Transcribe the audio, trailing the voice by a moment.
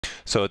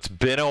So it's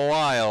been a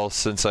while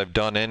since I've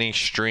done any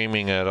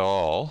streaming at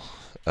all.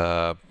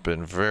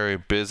 Been very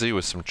busy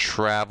with some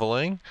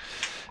traveling.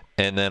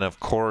 And then, of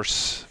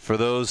course, for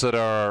those that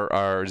are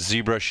our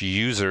ZBrush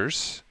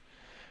users,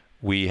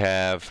 we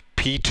have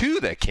P2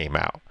 that came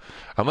out.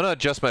 I'm going to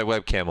adjust my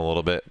webcam a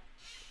little bit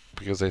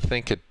because I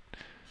think it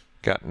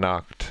got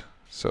knocked.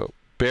 So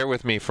bear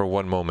with me for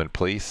one moment,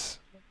 please.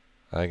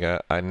 I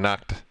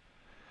knocked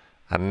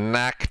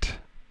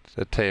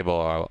the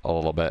table a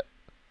little bit.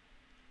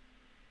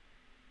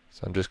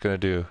 So I'm just going to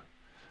do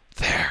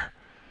there.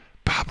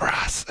 Bob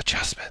Ross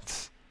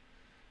adjustments.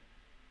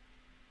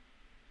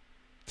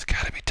 It's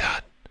got to be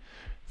done.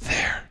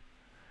 There.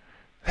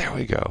 There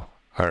we go.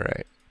 All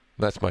right.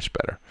 That's much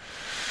better.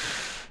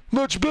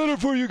 Much better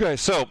for you guys.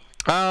 So,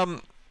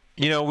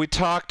 you know, we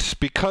talked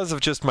because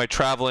of just my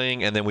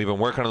traveling, and then we've been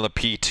working on the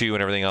P2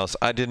 and everything else.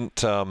 I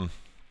didn't, I'm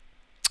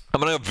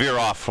going to veer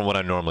off from what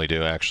I normally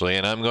do, actually,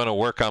 and I'm going to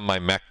work on my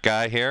mech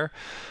guy here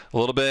a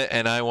little bit,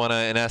 and I want to,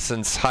 in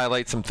essence,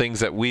 highlight some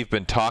things that we've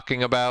been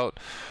talking about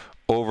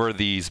over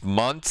these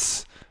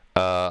months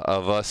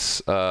of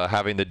us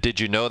having the Did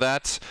You Know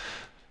That?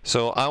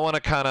 So I want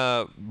to kind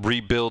of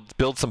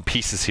build some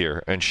pieces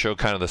here and show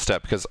kind of the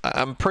step, because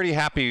I'm pretty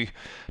happy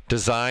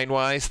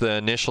design-wise, the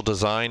initial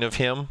design of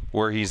him,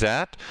 where he's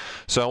at.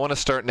 So I want to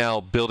start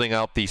now building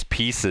out these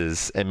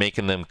pieces and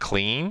making them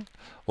clean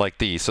like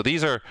these. So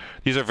these are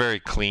very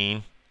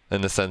clean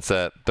in the sense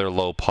that they're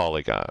low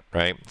polygon,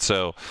 right?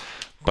 So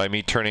by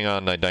me turning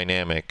on the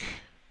dynamic,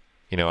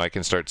 you know, I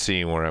can start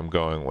seeing where I'm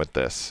going with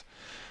this.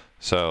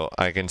 So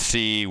I can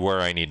see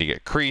where I need to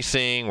get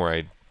creasing, where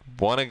I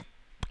want to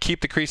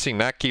keep the creasing,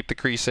 not keep the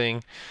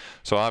creasing.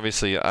 So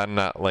obviously I'm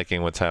not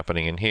liking what's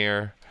happening in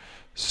here.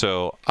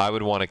 So I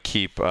would want to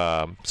keep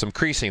some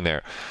creasing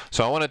there.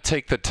 So I want to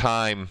take the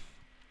time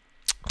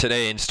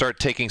today and start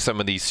taking some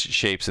of these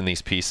shapes and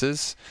these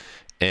pieces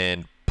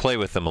and play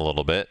with them a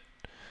little bit.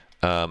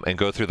 And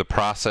go through the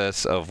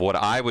process of what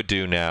I would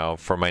do now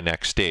for my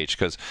next stage.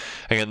 Because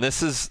again,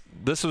 this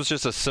was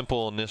just a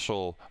simple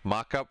initial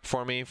mock-up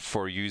for me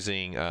for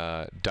using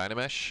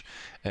Dynamesh,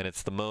 and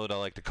it's the mode I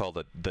like to call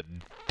the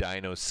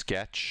Dino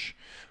Sketch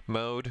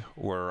mode,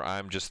 where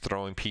I'm just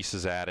throwing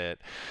pieces at it,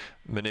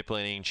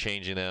 manipulating,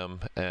 changing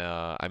them.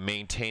 I'm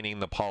maintaining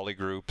the poly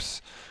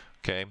groups.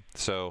 Okay,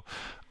 so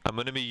I'm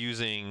going to be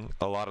using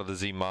a lot of the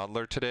Z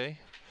Modeler today,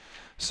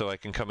 so I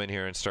can come in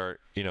here and start,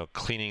 you know,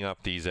 cleaning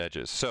up these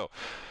edges. So,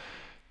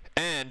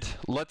 and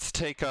let's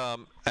take,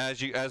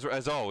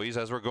 as always,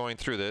 as we're going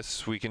through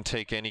this, we can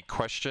take any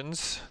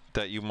questions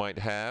that you might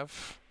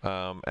have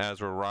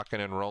as we're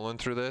rocking and rolling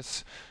through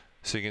this.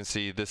 So you can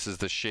see this is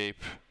the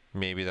shape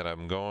maybe that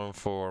I'm going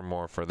for,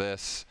 more for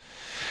this.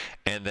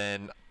 And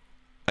then,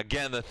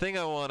 again, the thing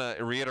I want to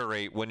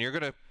reiterate, when you're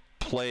going to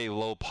play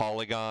low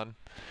polygon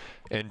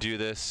and do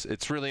this,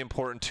 it's really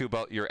important too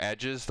about your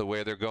edges, the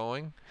way they're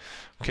going.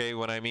 Okay,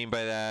 what I mean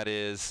by that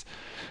is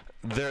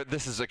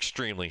this is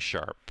extremely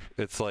sharp.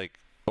 It's like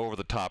over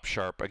the top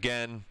sharp.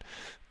 Again,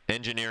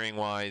 engineering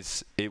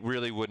wise, it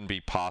really wouldn't be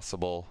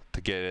possible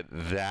to get it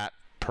that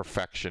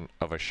perfection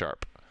of a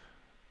sharp.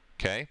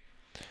 Okay,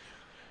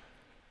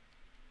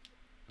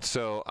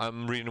 so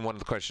I'm reading one of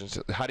the questions.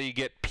 How do you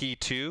get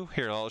P2?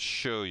 Here, I'll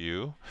show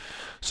you.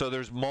 So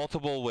there's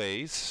multiple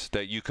ways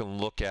that you can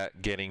look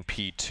at getting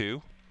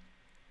P2.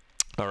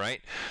 All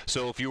right,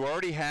 so if you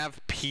already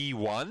have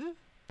P1,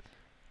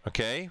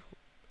 okay,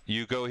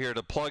 you go here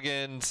to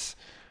plugins,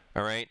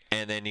 all right,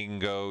 and then you can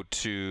go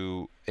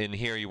to, in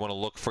here you want to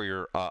look for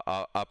your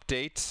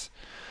updates.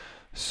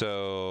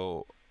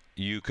 So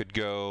you could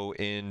go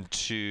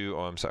into,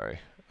 oh, I'm sorry,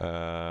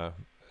 it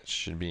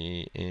should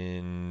be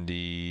in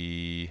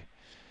the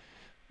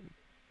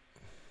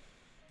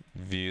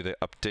view the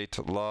update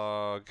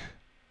log.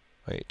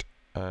 Wait,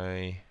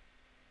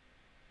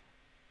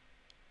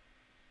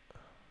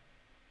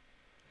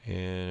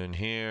 in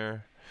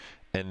here,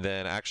 and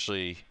then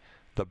actually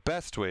the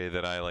best way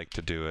that I like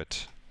to do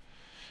it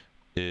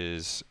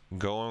is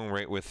going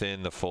right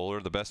within the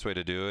folder. The best way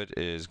to do it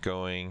is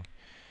going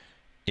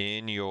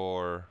in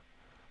your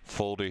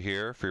folder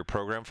here for your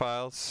program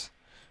files,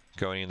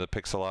 going into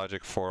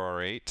Pixelogic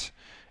 4R8,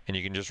 and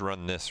you can just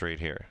run this right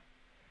here,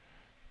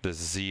 the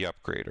Z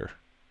upgrader.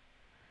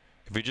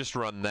 If you just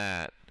run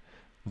that,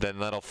 then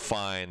that'll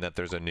find that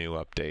there's a new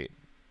update.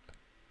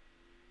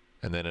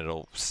 And then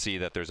it'll see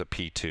that there's a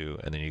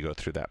P2, and then you go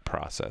through that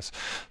process.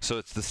 So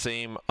it's the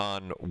same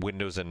on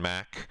Windows and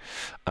Mac.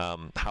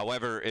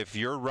 However, if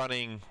you're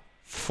running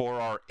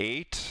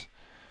 4R8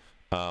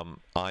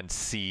 on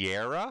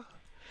Sierra,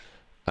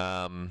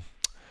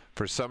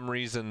 for some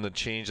reason the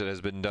change that has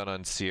been done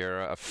on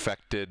Sierra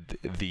affected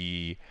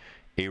the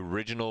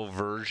original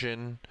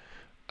version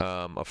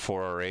of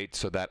 4R8,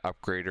 so that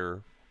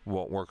upgrader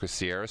won't work with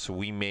Sierra. So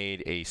we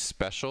made a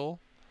special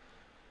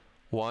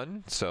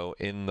one. So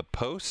in the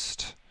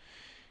post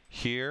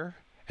here,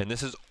 and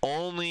this is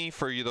only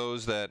for you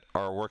those that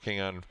are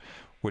working on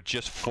with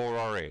just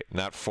 4R8,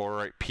 not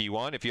 4R8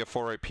 P1. If you have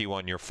 4R8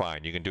 P1, you're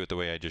fine. You can do it the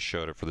way I just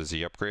showed it for the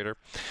Z upgrader.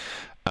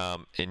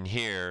 In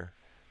here,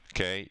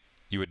 okay,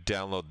 you would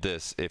download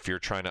this if you're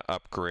trying to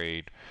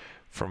upgrade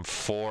from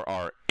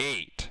 4R8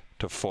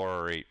 to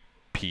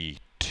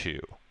 4R8P2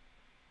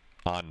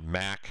 on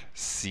Mac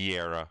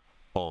Sierra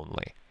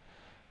only.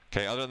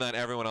 Okay, other than that,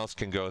 everyone else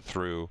can go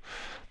through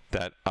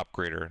that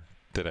upgrader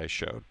that I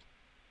showed.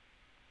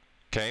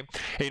 Okay,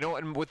 hey, you know,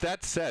 and with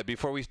that said,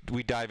 before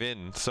we dive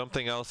in,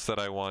 something else that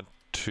I want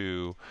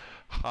to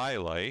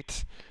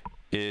highlight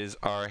is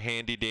our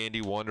handy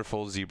dandy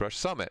wonderful ZBrush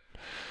Summit.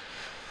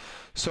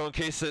 So in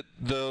case that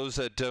those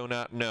that do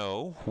not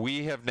know,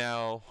 we have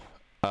now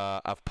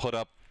I've put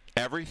up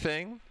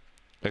everything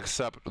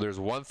except there's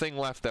one thing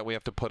left that we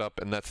have to put up,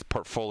 and that's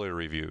portfolio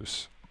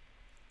reviews.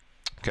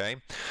 Okay,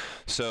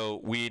 so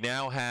we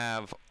now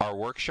have our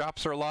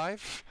workshops are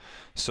live.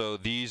 So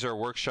these are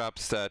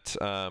workshops that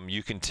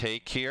you can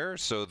take here.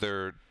 So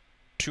they're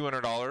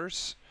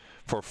 $200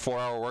 for a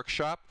 4-hour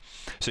workshop.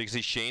 So you can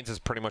see Shane's is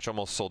pretty much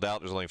almost sold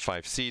out. There's only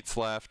 5 seats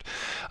left.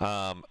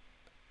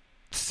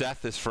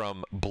 Seth is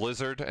from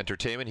Blizzard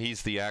Entertainment.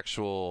 He's the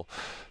actual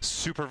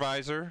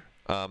supervisor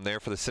there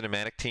for the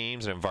cinematic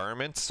teams and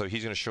environments. So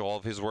he's going to show all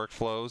of his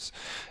workflows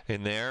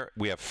in there.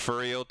 We have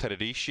Furio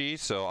Teredici.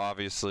 So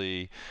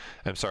obviously,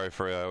 I'm sorry,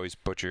 Furio, I always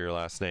butcher your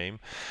last name.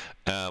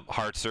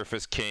 Hard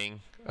Surface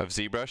King of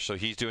ZBrush. So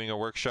he's doing a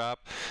workshop.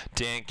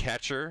 Dan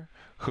Ketcher,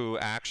 who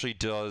actually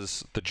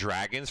does the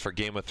dragons for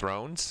Game of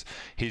Thrones.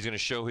 He's going to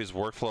show his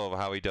workflow of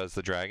how he does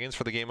the dragons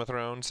for the Game of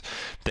Thrones.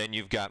 Then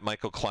you've got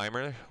Michael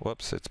Clymer.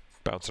 Whoops, it's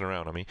bouncing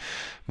around on me.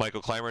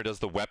 Michael Clymer does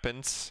the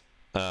weapons.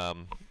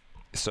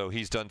 So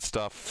he's done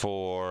stuff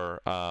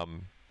for,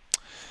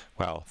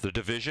 well, The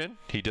Division.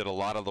 He did a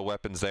lot of the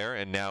weapons there,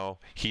 and now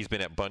he's been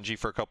at Bungie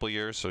for a couple of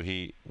years, so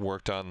he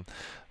worked on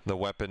the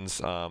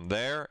weapons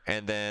there.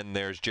 And then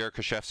there's Jared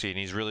Koshevsky, and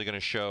he's really going to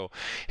show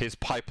his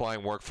pipeline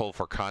workflow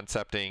for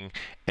concepting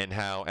and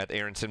how at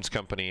Aaron Sims'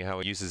 company, how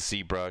he uses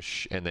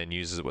ZBrush and then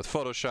uses it with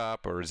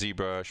Photoshop, or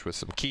ZBrush with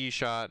some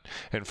Keyshot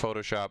and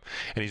Photoshop,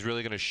 and he's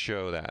really going to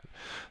show that.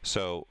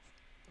 So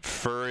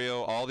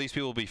Furio, all these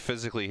people will be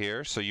physically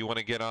here, so you want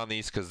to get on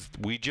these because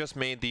we just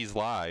made these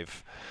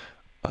live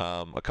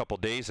a couple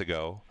days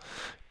ago,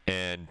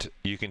 and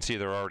you can see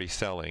they're already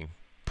selling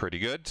pretty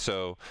good,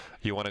 so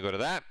you want to go to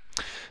that.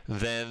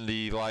 Then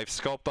the live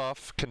sculpt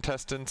off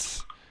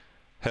contestants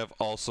have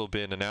also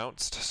been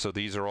announced. So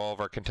these are all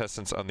of our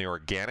contestants on the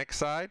organic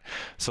side.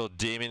 So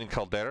Damien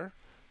Calder,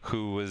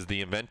 who was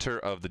the inventor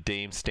of the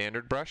Dame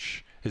Standard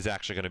brush, is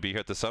actually going to be here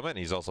at the summit, and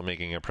he's also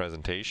making a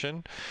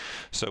presentation.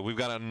 So we've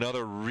got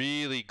another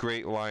really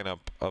great lineup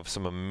of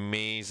some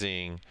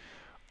amazing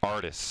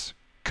artists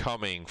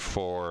coming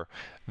for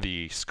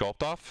the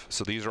sculpt off.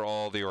 So these are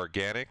all the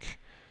organic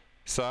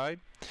side,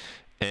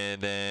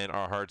 and then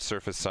our hard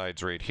surface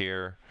sides right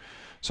here.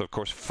 So of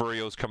course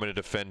Furio's coming to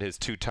defend his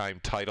 2-time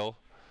title.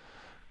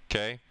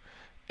 Okay,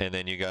 and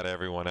then you got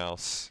everyone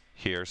else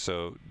here.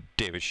 So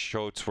David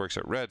Schultz works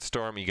at Red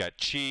Storm. You got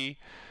Chi,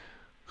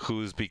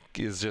 who's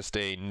is just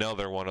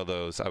another one of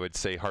those, I would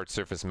say, hard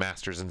surface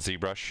masters in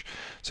ZBrush.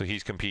 So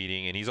he's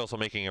competing, and he's also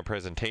making a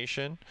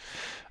presentation.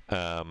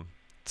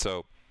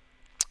 So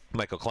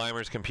Michael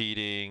Clymer's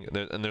competing,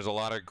 and there's a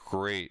lot of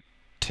great.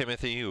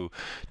 Timothy, who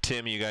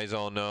Tim, you guys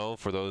all know,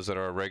 for those that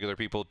are regular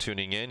people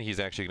tuning in,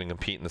 he's actually going to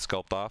compete in the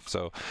sculpt off.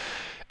 So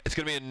it's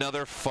going to be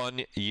another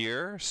fun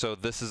year. So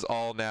this has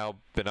all now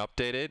been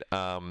updated.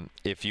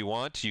 If you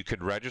want, you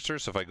could register.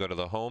 So if I go to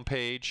the home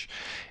page,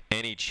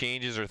 any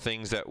changes or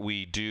things that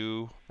we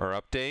do or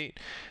update,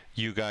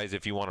 you guys,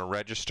 if you want to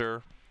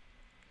register,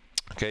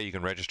 okay, you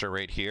can register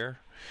right here,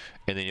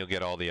 and then you'll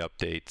get all the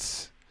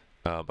updates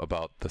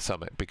about the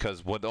summit.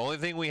 Because the only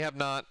thing we have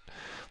not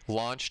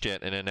launched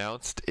yet and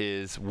announced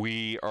is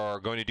we are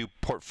going to do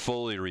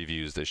portfolio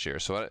reviews this year.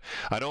 So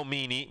I don't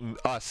mean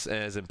us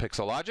as in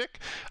Pixelogic.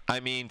 I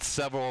mean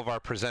several of our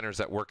presenters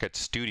that work at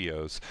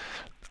studios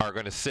are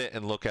going to sit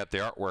and look at the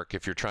artwork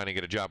if you're trying to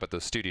get a job at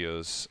those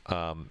studios,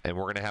 and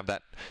we're going to have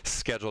that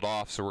scheduled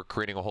off. So we're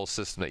creating a whole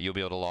system that you'll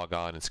be able to log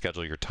on and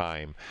schedule your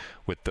time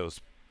with those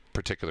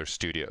particular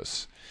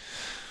studios.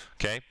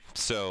 Okay,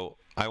 so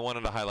I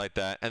wanted to highlight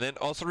that. And then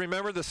also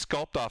remember the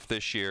sculpt off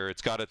this year.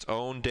 It's got its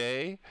own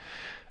day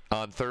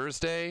on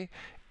Thursday,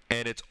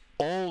 and it's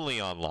only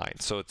online.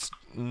 So it's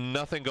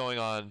nothing going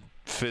on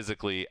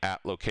physically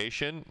at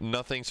location.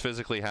 Nothing's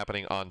physically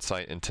happening on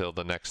site until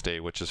the next day,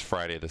 which is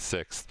Friday the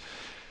 6th.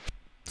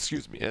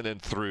 Excuse me, and then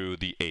through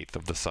the 8th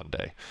of the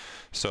Sunday.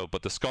 So,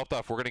 but the sculpt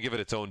off, we're going to give it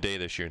its own day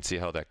this year and see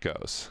how that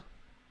goes.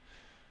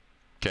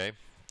 Okay,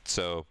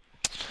 so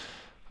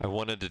I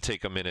wanted to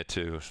take a minute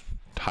to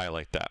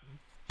highlight that.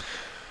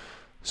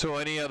 So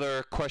any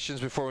other questions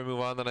before we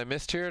move on that I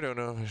missed here? I don't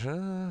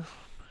know.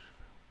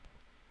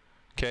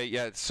 Okay,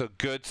 yeah, so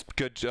good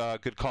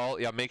call.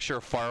 Yeah, make sure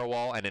a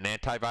firewall and an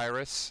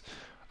antivirus,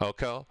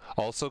 okay,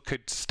 also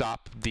could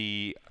stop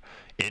the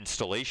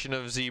installation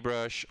of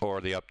ZBrush or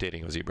the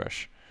updating of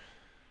ZBrush.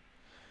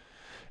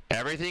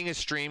 Everything is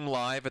streamed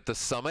live at the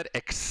summit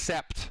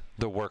except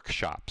the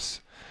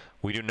workshops.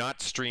 We do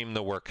not stream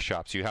the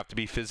workshops. You have to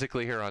be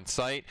physically here on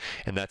site,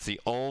 and that's the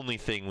only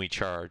thing we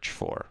charge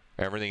for.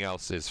 Everything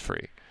else is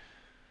free.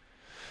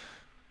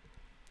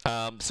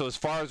 So as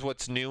far as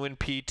what's new in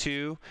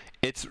P2,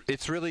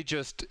 it's really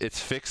just it's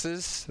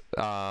fixes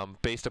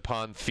based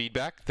upon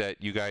feedback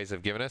that you guys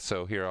have given us.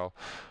 So here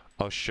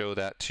I'll show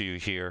that to you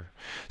here.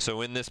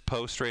 So in this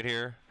post right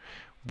here,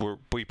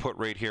 we put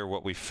right here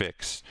what we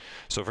fixed.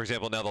 So for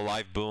example, now the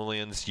live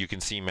booleans, you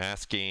can see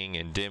masking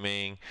and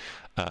dimming.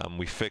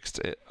 We fixed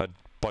a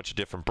bunch of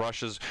different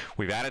brushes.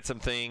 We've added some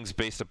things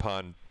based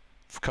upon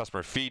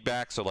customer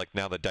feedback. So like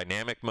now the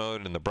dynamic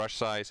mode and the brush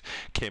size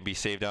can be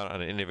saved out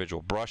on an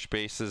individual brush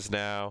basis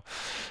now.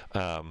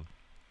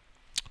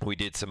 We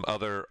did some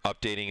other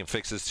updating and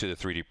fixes to the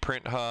 3D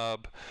print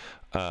hub.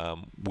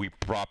 We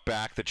brought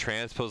back the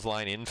transpose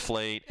line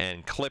inflate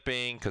and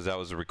clipping because that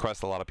was a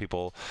request. A lot of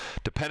people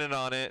depended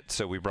on it,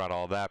 so we brought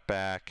all that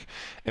back.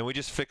 And we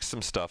just fixed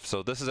some stuff.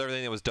 So this is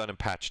everything that was done in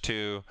patch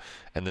 2,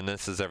 and then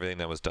this is everything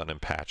that was done in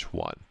patch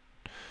 1.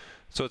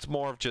 So it's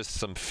more of just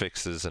some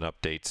fixes and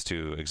updates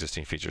to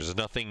existing features. There's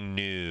nothing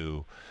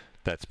new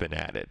that's been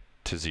added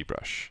to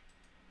ZBrush.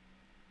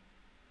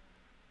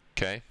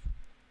 Okay?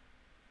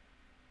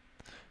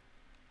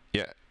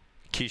 Yeah,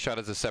 Keyshot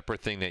is a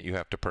separate thing that you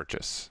have to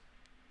purchase.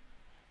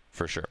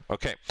 For sure.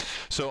 Okay,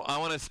 so I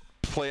want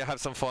to have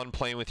some fun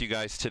playing with you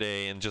guys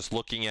today and just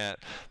looking at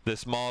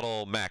this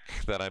model mech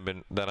that I'm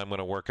going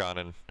to work on,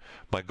 and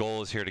my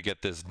goal is here to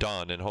get this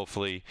done, and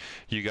hopefully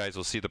you guys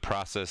will see the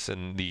process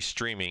and the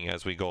streaming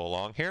as we go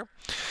along here.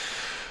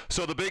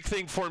 So the big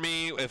thing for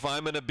me, if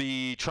I'm going to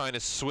be trying to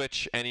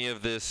switch any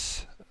of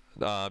this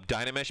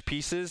Dynamesh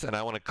pieces and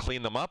I want to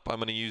clean them up, I'm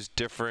going to use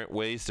different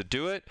ways to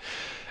do it.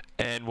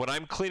 And when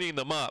I'm cleaning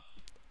them up,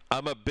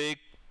 I'm a big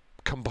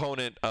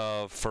component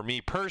of, for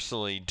me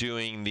personally,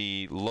 doing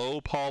the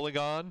low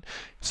polygon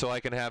so I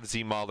can have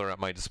ZModeler at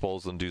my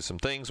disposal and do some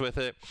things with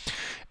it.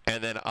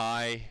 And then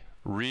I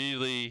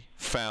really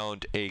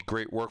found a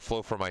great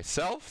workflow for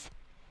myself.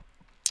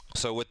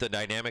 So with the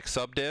dynamic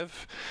subdiv,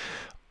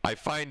 I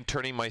find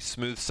turning my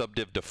smooth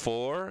subdiv to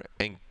 4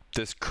 and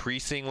this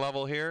creasing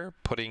level here,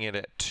 putting it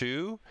at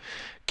 2,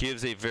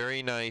 gives a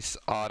very nice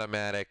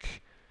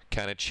automatic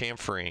kind of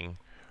chamfering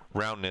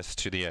roundness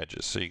to the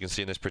edges. So you can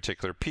see in this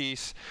particular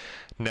piece,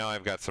 now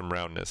I've got some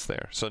roundness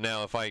there. So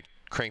now if I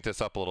crank this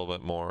up a little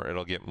bit more,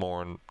 it'll get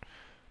more and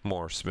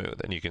more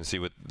smooth. And you can see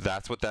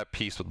that's what that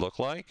piece would look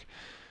like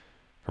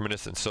from a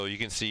distance. So you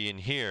can see in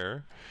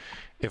here,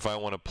 if I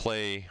want to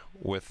play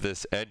with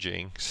this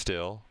edging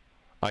still,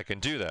 I can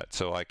do that.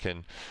 So I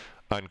can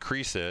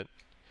uncrease it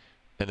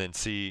and then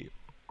see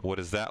what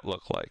does that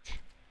look like.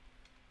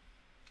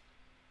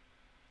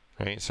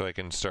 Right? So I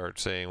can start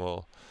saying,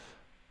 well,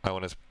 I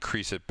want to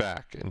crease it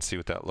back and see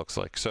what that looks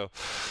like. So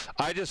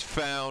I just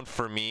found,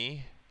 for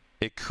me,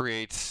 it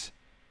creates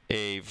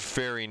a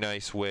very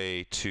nice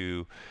way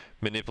to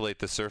manipulate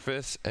the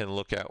surface and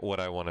look at what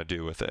I want to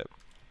do with it.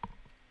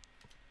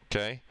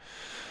 Okay?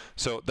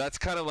 So that's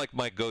kind of like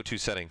my go-to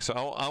setting. So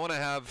I want to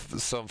have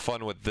some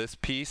fun with this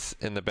piece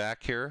in the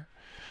back here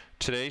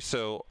today.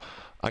 So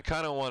I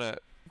kind of want to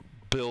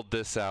build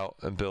this out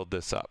and build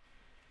this up.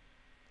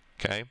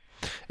 Okay?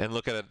 And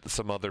look at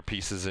some other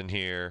pieces in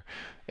here,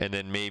 and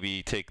then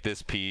maybe take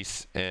this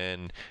piece,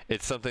 and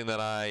it's something that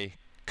I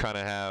kind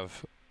of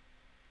have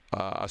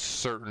a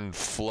certain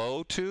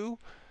flow to,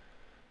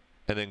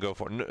 and then go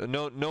for it.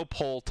 No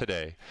poll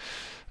today.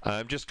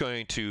 I'm just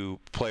going to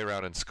play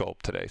around and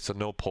sculpt today, so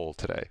no poll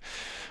today.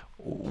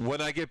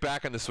 When I get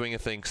back on the swing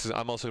of things,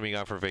 I'm also going to be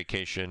out for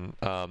vacation.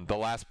 The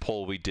last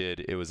poll we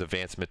did, it was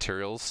advanced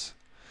materials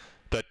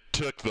that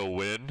took the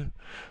win.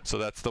 So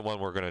that's the one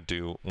we're going to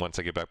do once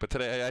I get back. But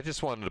today, I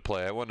just wanted to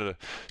play. I wanted to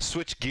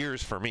switch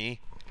gears for me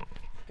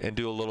and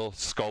do a little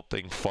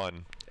sculpting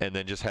fun and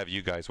then just have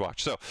you guys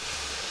watch. So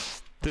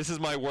this is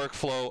my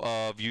workflow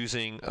of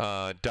using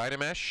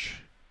Dynamesh,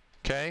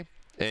 okay,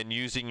 and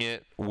using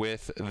it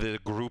with the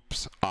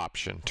groups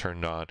option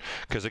turned on.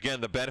 Because again,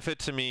 the benefit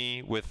to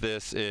me with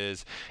this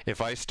is if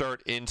I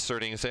start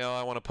inserting and say, oh,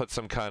 I want to put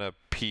some kind of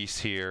piece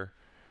here,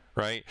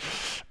 right?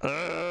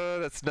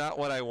 That's not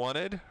what I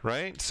wanted,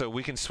 right? So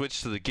we can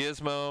switch to the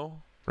gizmo,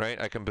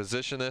 right? I can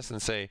position this and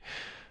say,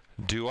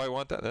 do I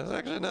want that? That's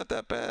actually not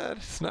that bad.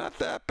 It's not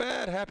that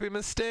bad. Happy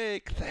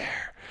mistake.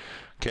 There.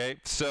 Okay,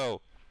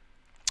 so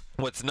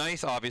what's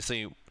nice,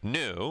 obviously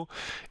new,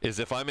 is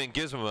if I'm in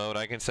gizmo mode,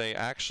 I can say,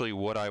 actually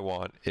what I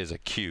want is a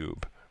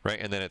cube, right?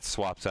 And then it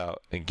swaps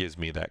out and gives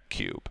me that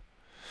cube.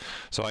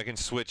 So I can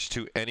switch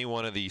to any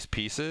one of these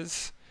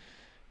pieces.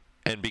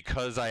 And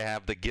because I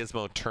have the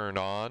gizmo turned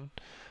on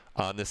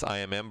this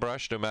IMM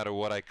brush, no matter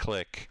what I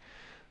click,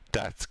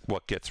 that's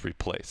what gets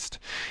replaced.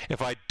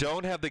 If I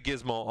don't have the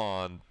gizmo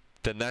on,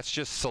 then that's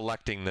just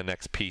selecting the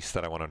next piece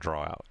that I want to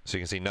draw out. So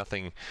you can see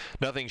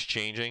nothing's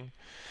changing.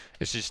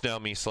 It's just now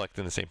me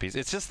selecting the same piece.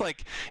 It's just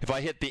like if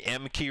I hit the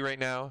M key right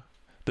now,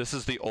 this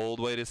is the old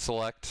way to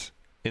select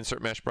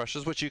insert mesh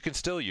brushes, which you can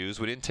still use.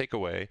 We didn't take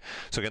away.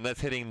 So again,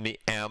 that's hitting the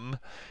M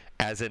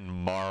as in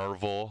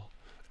marvel,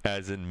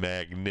 as in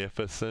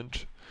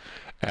magnificent,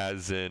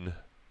 as in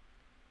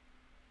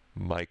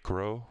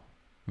micro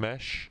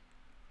mesh.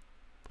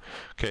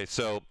 Okay,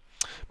 so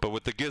But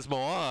with the gizmo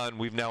on,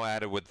 we've now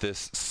added with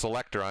this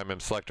selector,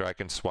 IMM selector, I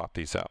can swap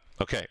these out.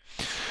 Okay.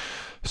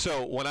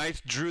 So when I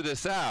drew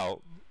this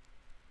out,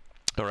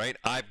 all right,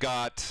 I've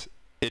got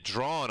it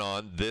drawn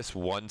on this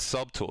one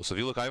subtool. So if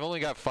you look, I've only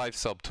got 5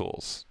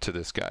 subtools to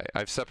this guy.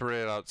 I've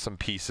separated out some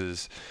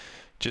pieces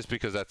just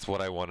because that's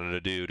what I wanted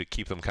to do, to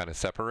keep them kind of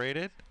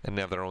separated and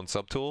have their own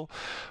subtool.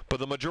 But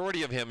the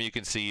majority of him, you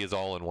can see, is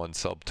all in one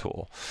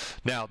subtool.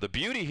 Now, the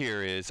beauty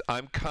here is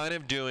I'm kind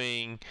of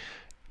doing,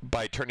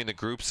 by turning the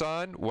groups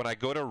on, when I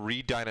go to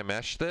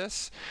redynamesh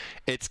this,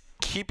 it's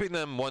keeping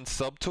them one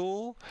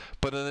subtool,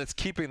 but then it's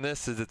keeping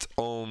this as its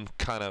own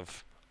kind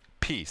of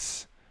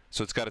piece.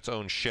 So it's got its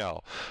own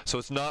shell. So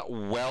it's not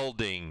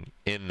welding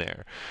in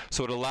there.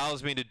 So it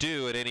allows me to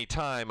do at any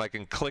time, I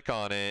can click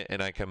on it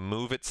and I can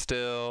move it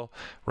still,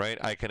 right?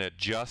 I can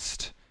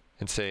adjust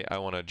and say I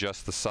want to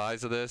adjust the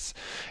size of this.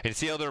 And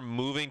see how they're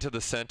moving to the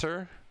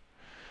center?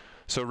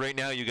 So right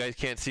now you guys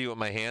can't see what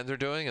my hands are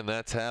doing, and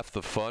that's half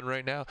the fun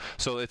right now.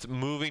 So it's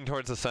moving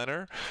towards the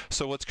center.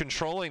 So what's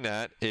controlling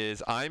that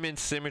is I'm in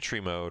symmetry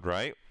mode,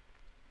 right?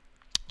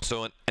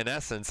 So in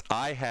essence,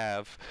 I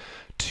have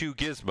 2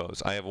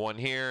 gizmos. I have one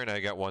here and I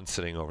got one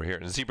sitting over here.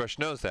 And ZBrush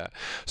knows that.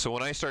 So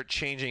when I start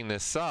changing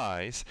this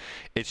size,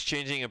 it's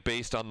changing it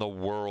based on the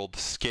world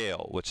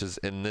scale, which is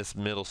in this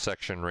middle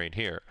section right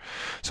here.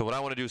 So what I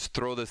want to do is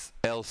throw this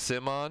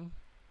LSIM on,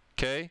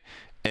 okay?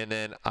 And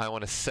then I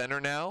want to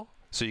center now.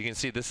 So you can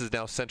see this is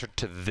now centered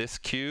to this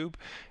cube,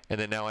 and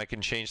then now I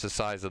can change the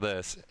size of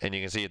this, and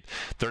you can see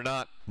they're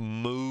not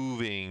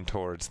moving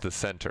towards the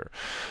center.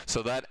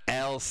 So that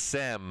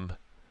LSIM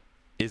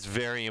is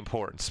very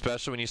important,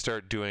 especially when you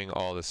start doing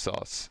all this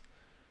sauce.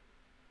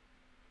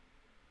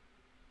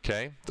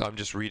 Okay, I'm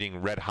just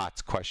reading Red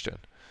Hot's question.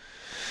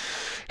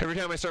 Every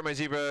time I start my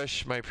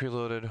ZBrush, my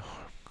preloaded,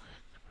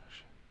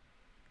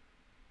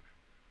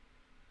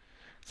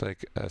 it's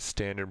like a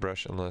standard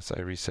brush unless I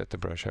reset the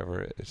brush.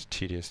 However, it's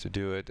tedious to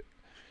do it.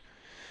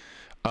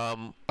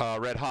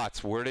 Red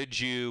Hots, where did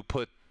you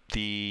put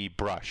the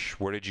brush?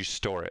 Where did you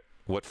store it?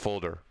 What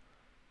folder?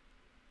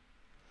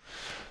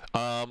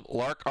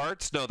 Lark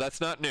Arts, no,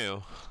 that's not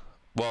new.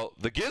 Well,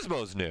 the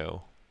gizmo's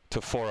new to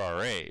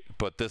 4R8,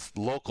 but this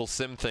local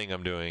sim thing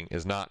I'm doing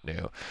is not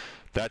new.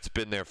 That's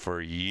been there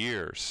for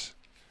years.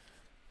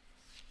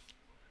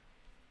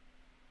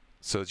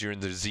 So you're in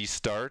the Z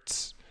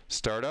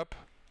startup.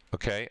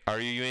 Okay. Are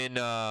you in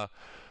P2?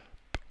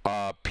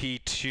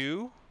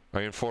 Are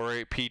you in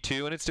 4R8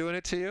 P2 and it's doing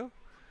it to you?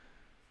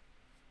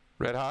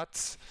 Red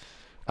Hots?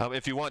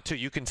 If you want to,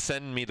 you can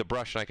send me the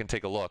brush and I can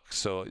take a look.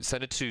 So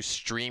send it to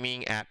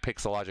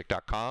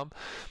streaming@pixelogic.com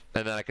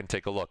and then I can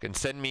take a look. And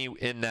send me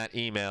in that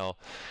email,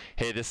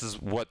 hey, this is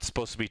what's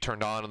supposed to be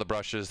turned on the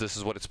brushes. This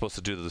is what it's supposed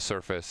to do to the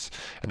surface.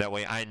 And that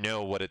way I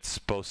know what it's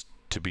supposed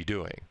to be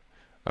doing.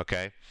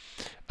 Okay?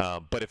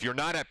 But if you're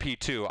not at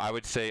P2, I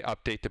would say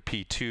update to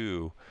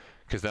P2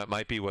 because that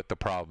might be what the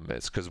problem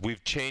is. Because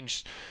we've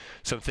changed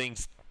some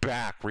things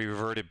back,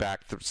 reverted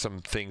back some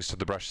things to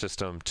the brush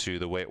system to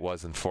the way it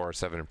was in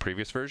 4.7 in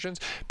previous versions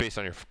based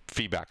on your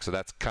feedback. So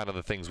that's kind of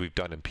the things we've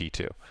done in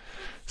P2.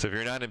 So if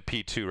you're not in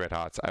P2, Red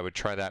Hots, I would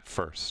try that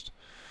first.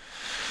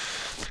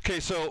 Okay,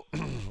 so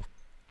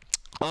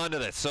on to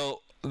this.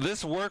 So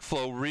this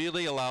workflow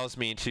really allows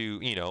me to,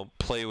 you know,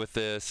 play with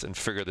this and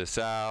figure this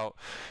out,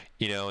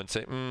 you know, and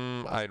say,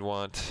 I'd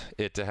want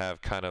it to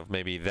have kind of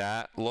maybe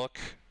that look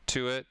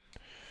to it,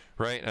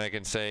 right? And I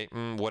can say,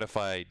 what if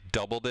I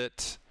doubled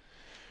it?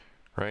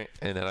 Right,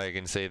 and then I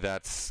can say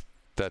that's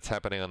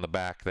happening on the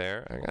back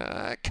there.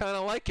 I kind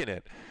of liking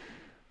it.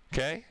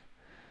 Okay,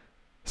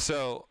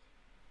 so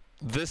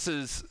this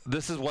is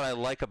what I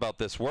like about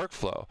this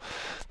workflow.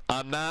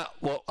 I'm not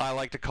what I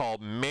like to call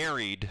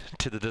married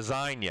to the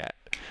design yet,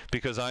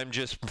 because I'm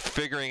just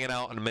figuring it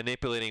out and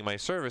manipulating my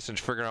service and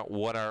figuring out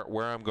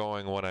where I'm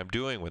going, what I'm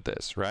doing with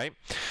this. Right.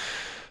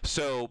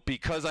 So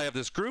because I have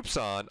this groups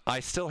on,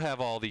 I still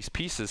have all these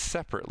pieces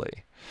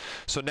separately.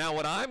 So now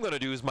what I'm going to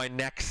do is my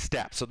next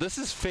step. So this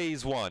is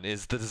phase 1,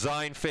 is the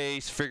design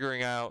phase,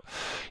 figuring out,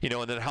 you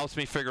know, and then it helps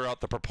me figure out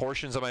the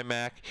proportions of my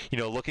mech, you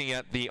know, looking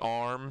at the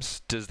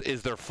arms.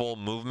 Is there full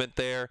movement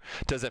there?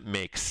 Does it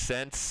make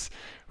sense?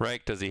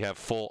 Right? Does he have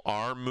full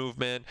arm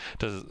movement?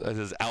 Does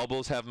his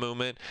elbows have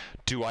movement?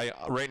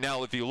 Right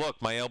now, if you look,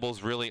 my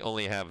elbows really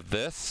only have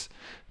this.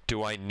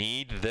 Do I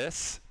need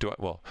this?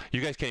 Well, you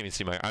guys can't even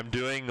see I'm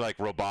doing like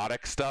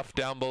robotic stuff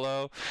down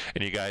below,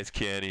 and you guys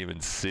can't even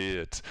see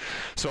it.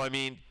 So I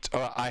mean,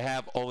 I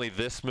have only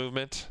this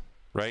movement,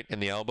 right,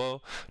 in the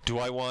elbow. Do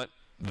I want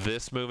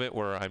this movement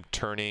where I'm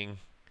turning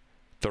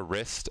the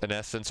wrist, in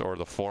essence, or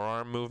the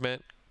forearm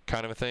movement,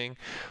 kind of a thing?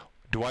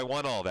 Do I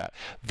want all that?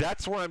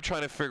 That's what I'm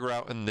trying to figure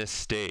out in this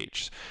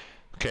stage.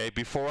 Okay,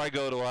 before I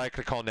go to what I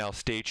could call now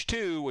stage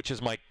 2, which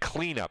is my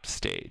cleanup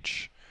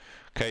stage.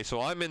 Okay,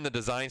 so I'm in the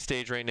design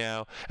stage right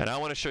now, and I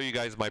want to show you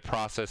guys my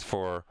process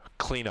for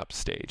cleanup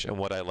stage and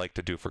what I like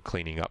to do for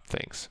cleaning up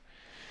things.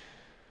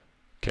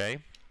 Okay.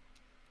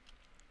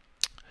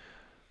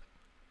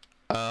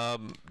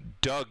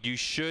 Doug, you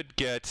should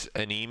get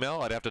an email.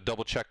 I'd have to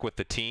double check with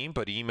the team,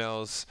 but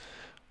emails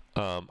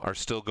are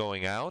still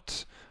going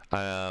out.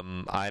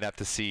 I'd have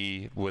to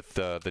see with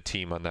the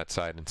team on that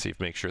side and see if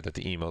make sure that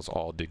the emails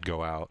all did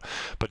go out.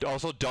 But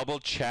also double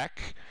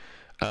check,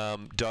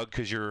 Doug,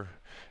 because you're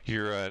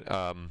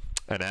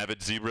an avid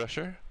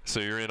ZBrusher, so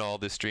you're in all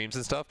the streams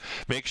and stuff.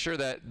 Make sure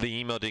that the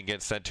email didn't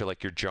get sent to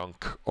like your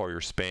junk or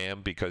your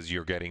spam because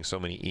you're getting so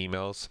many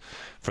emails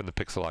from the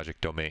Pixelogic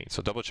domain.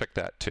 So double check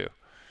that too.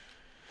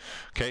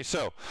 Okay,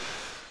 so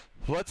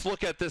let's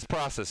look at this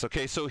process.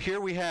 Okay, so here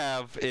we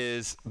have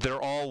is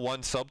they're all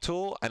one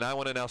subtool, and I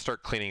want to now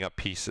start cleaning up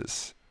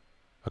pieces.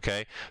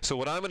 Okay, so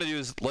what I'm going to do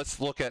is let's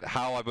look at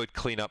how I would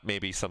clean up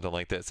maybe something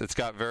like this. It's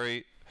got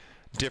very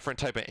different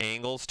type of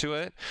angles to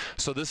it.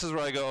 So this is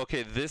where I go,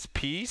 okay, this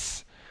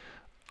piece,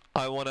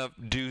 I want to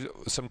do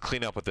some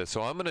cleanup with this.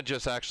 So I'm going to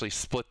just actually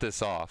split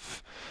this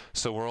off.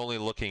 So we're only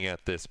looking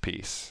at this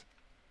piece.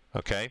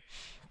 Okay.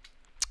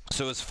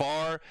 So as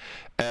far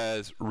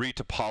as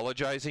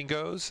retopologizing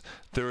goes,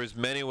 there is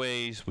many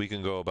ways we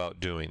can go about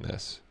doing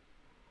this.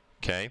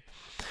 Okay.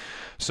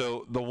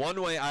 So the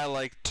one way I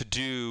like to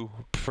do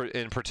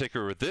in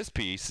particular with this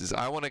piece is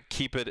I want to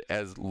keep it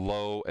as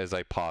low as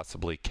I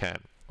possibly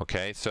can.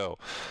 Okay, so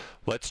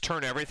let's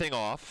turn everything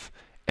off,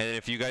 and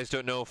if you guys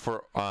don't know,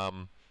 for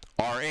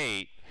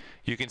R8,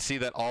 you can see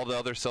that all the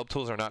other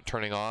subtools are not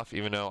turning off,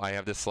 even though I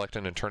have this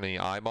selected and turning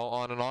the eyeball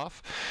on and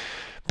off,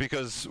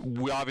 because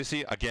we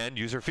obviously, again,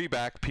 user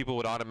feedback, people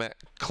would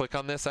automatically click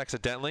on this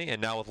accidentally,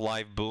 and now with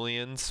live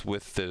booleans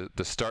with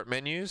the start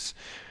menus,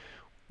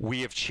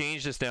 we have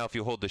changed this now. If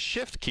you hold the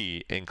shift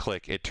key and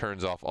click, it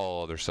turns off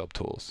all other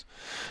subtools.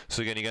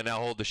 So again, you can now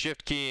hold the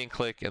shift key and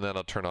click, and then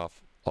it'll turn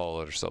off all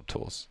other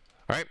subtools.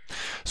 All right,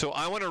 so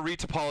I want to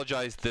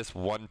retopologize this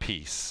one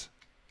piece,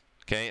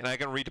 okay, and I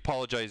can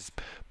retopologize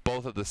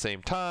both at the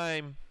same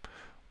time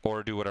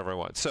or do whatever I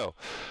want. So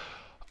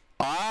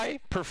I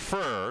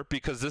prefer,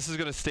 because this is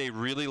going to stay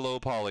really low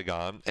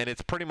polygon, and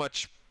it's pretty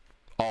much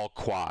all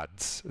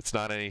quads. It's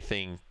not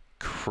anything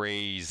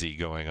crazy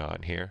going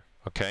on here,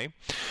 okay?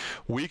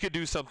 We could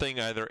do something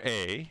either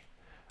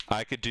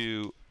I could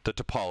do the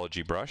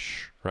topology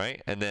brush,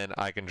 right, and then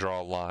I can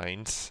draw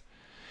lines.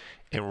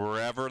 And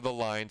wherever the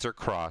lines are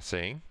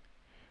crossing,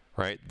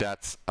 right,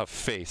 that's a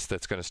face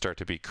that's going to start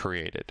to be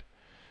created.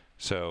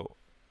 So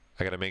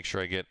I got to make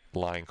sure I get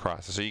line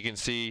crosses. So you can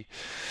see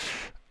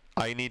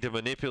I need to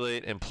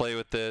manipulate and play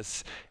with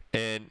this.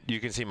 And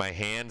you can see my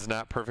hand's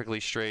not perfectly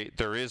straight.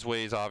 There is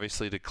ways,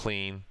 obviously, to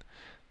clean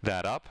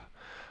that up.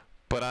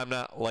 But I'm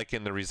not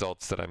liking the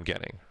results that I'm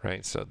getting,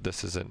 right? So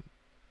this isn't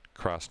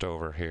crossed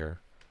over here.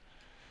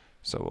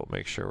 So we'll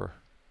make sure we're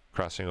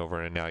crossing over.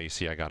 And now you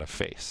see I got a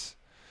face.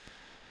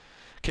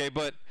 Okay,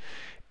 but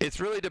it's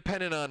really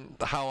dependent on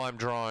how I'm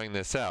drawing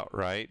this out,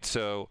 right?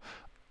 So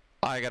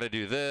I got to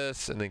do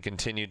this and then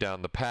continue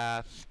down the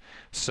path.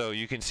 So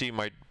you can see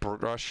my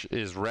brush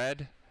is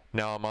red.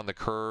 Now I'm on the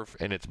curve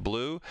and it's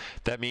blue.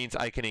 That means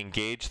I can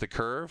engage the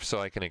curve, so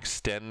I can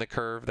extend the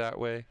curve that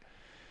way.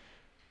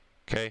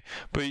 Okay,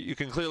 but you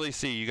can clearly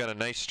see you got a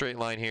nice straight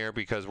line here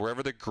because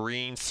wherever the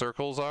green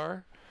circles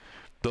are,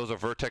 those are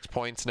vertex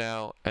points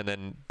now, and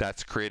then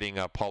that's creating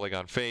a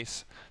polygon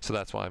face. So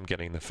that's why I'm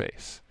getting the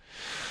face.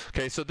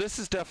 Okay, so this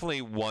is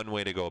definitely one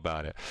way to go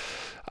about it.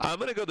 I'm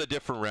going to go the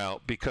different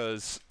route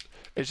because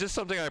it's just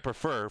something I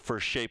prefer for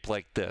a shape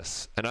like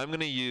this. And I'm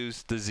going to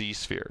use the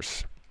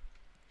Z-spheres.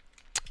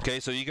 Okay,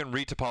 so you can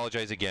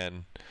retopologize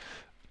again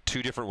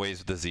two different ways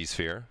with the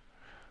Z-sphere.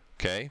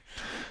 Okay,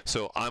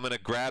 so I'm going to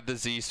grab the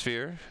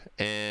Z-sphere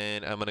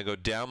and I'm going to go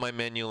down my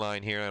menu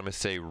line here. I'm going to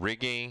say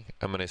rigging.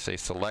 I'm going to say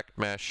select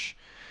mesh.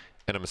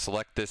 And I'm going to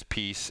select this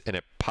piece and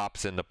it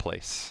pops into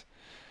place.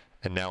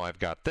 And now I've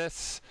got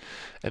this,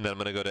 and then I'm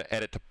going to go to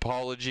Edit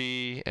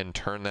Topology and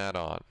turn that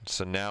on.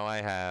 So now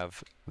I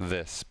have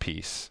this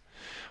piece.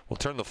 We'll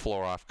turn the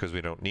floor off because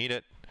we don't need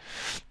it.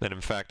 Then in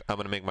fact, I'm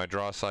going to make my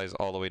draw size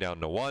all the way down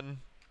to 1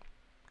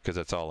 because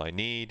that's all I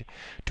need.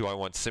 Do I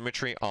want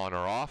symmetry on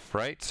or off,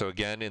 right? So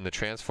again, in the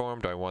transform,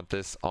 do I want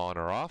this on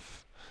or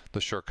off? The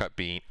shortcut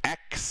being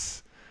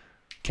X.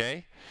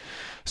 Okay,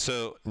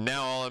 so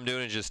now all I'm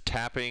doing is just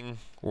tapping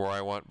where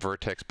I want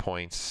vertex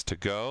points to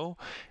go.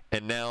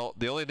 And now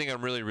the only thing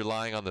I'm really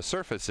relying on the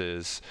surface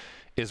is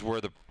where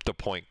the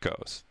point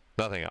goes.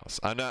 Nothing else.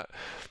 I'm not,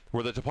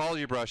 where the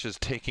topology brush is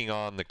taking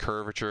on the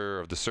curvature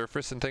of the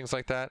surface and things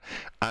like that,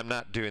 I'm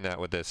not doing that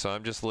with this. So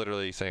I'm just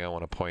literally saying I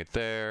want to point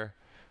there,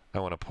 I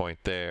want to point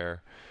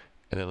there,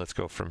 and then let's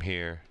go from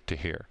here to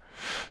here.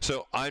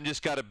 So I'm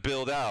just got to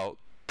build out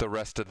the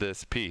rest of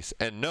this piece.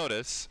 And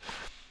notice,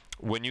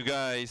 when you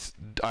guys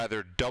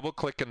either double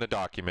click in the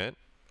document,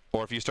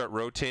 or if you start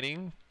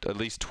rotating at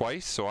least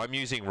twice, so I'm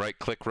using right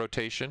click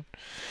rotation,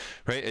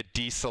 right? It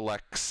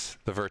deselects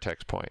the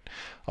vertex point.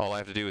 All I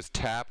have to do is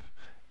tap,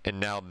 and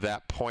now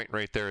that point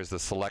right there is the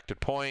selected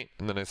point,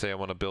 and then I say I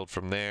want to build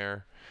from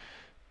there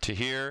to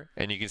here,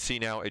 and you can see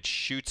now it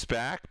shoots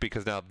back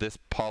because now this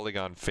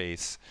polygon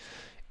face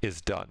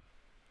is done.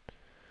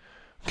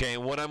 Okay,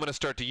 and what I'm going to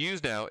start to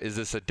use now is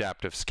this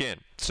adaptive skin.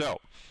 So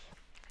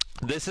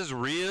this is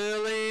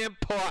really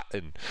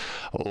important.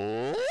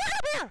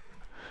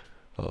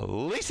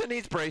 Lisa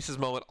needs braces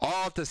moment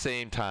all at the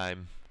same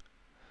time.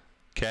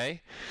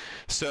 Okay?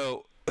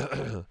 So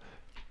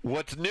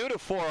what's new to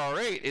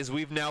 4R8 is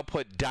we've now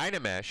put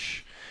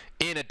Dynamesh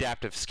in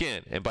adaptive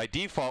skin, and by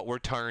default we're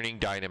turning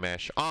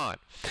Dynamesh on.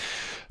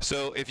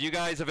 So if you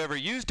guys have ever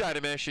used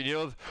Dynamesh, and you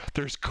know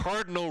there's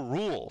cardinal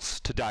rules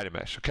to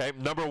Dynamesh, okay?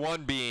 Number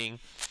one being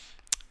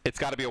it's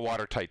got to be a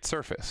watertight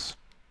surface.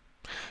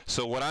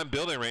 So what I'm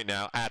building right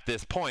now at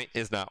this point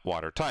is not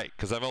watertight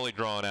because I've only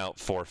drawn out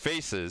 4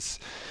 faces,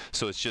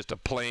 so it's just a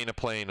plane, a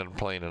plane, and a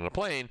plane, and a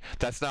plane.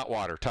 That's not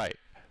watertight,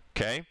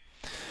 okay?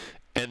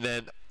 And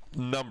then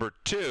number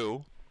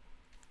 2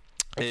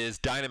 is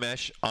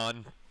Dynamesh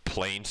on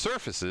plane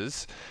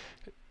surfaces.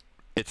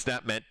 It's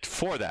not meant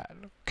for that,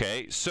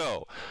 okay?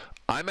 So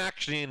I'm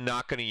actually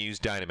not going to use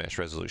Dynamesh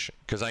resolution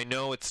because I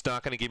know it's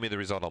not going to give me the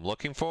result I'm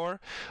looking for.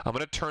 I'm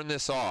going to turn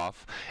this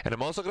off, and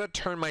I'm also going to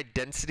turn my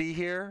density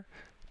here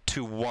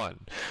to 1.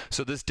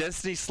 So this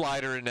density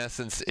slider in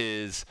essence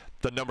is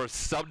the number of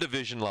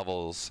subdivision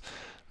levels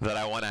that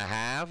I want to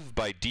have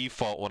by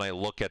default when I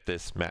look at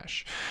this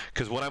mesh.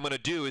 Because what I'm going to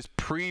do is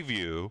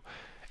preview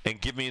and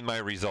give me my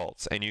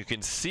results. And you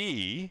can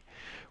see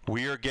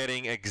we are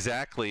getting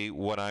exactly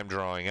what I'm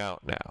drawing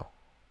out now,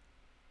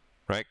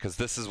 right? Because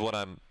this is what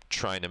I'm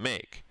trying to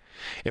make.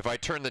 If I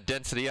turn the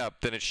density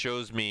up, then it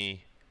shows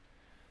me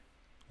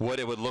what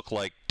it would look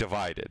like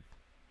divided.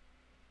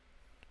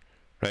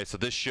 Right, so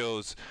this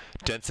shows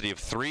density of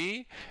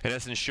 3, in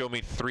essence show me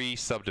 3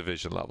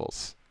 subdivision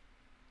levels.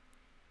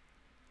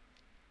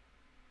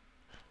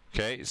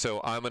 Okay,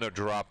 so I'm going to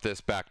drop this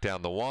back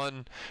down to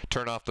 1,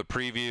 turn off the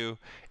preview,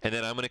 and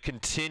then I'm going to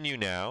continue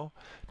now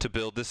to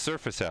build this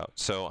surface out.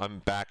 So I'm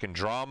back in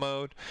draw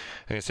mode.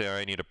 I'm going to say, all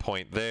right, I need a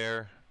point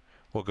there.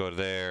 We'll go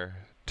there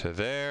to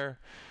there,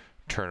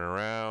 turn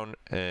around,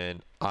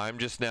 and I'm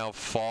just now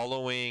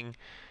following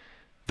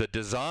the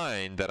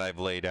design that I've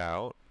laid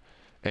out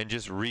and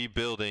just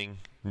rebuilding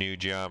new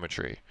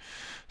geometry.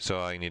 So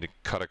I need to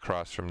cut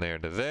across from there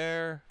to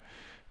there.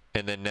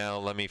 And then now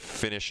let me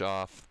finish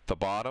off the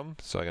bottom.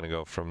 So I'm going to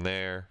go from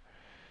there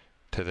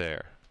to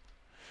there.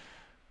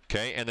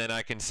 Okay, and then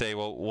I can say,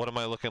 well, what am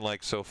I looking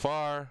like so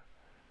far?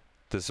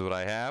 This is what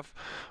I have.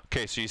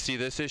 Okay, so you see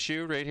this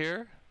issue right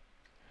here?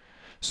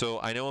 So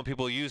I know when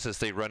people use this,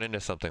 they run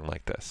into something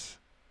like this.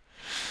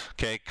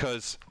 Okay,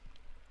 because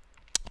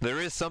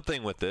there is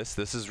something with this.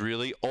 This is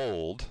really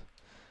old.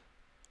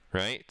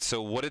 Right?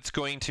 So what it's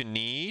going to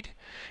need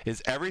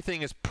is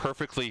everything is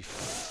perfectly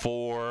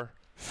 4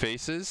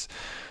 faces.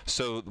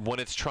 So when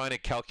it's trying to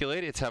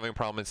calculate, it's having a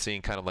problem in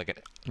seeing kind of like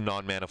a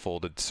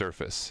non-manifolded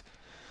surface.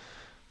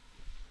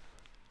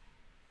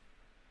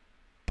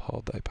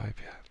 Paul Dypipe,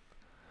 yeah.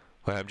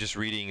 Well, I'm just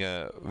reading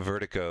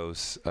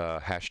Vertigo's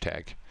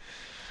hashtag.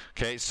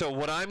 Okay, so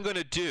what I'm going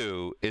to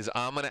do is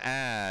I'm going to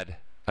add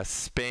a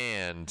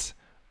span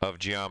of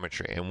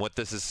geometry. And what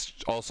this is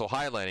also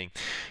highlighting,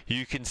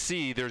 you can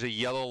see there's a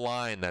yellow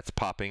line that's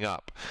popping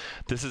up.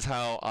 This is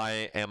how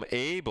I am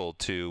able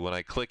to, when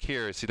I click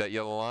here, see that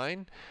yellow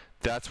line?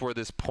 That's where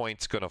this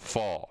point's going to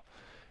fall.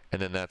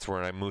 And then that's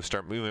where I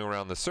start moving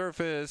around the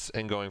surface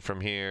and going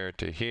from here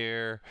to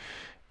here.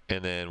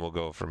 And then we'll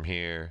go from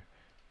here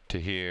to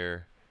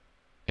here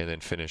and then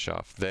finish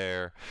off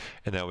there.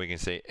 And now we can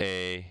say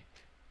A.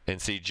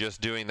 And see, just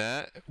doing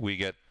that, we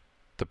get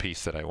the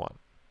piece that I want.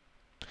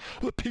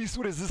 The piece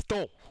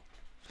resistant.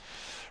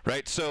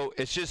 Right, so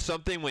it's just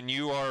something when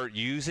you are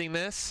using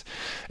this,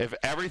 if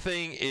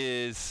everything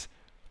is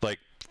like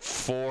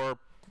four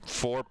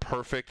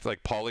perfect,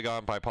 like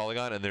polygon by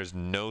polygon, and there's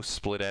no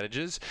split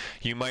edges,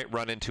 you might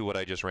run into what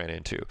I just ran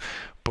into.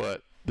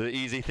 But the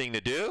easy thing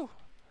to do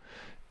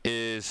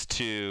is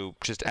to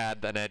just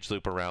add an edge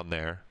loop around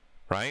there,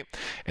 right?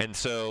 And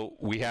so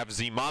we have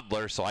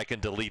ZModeler, so I can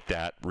delete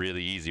that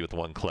really easy with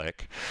 1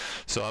 click.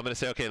 So I'm going to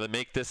say, okay, let's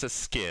make this a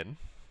skin.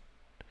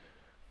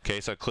 Okay,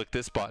 so I click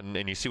this button,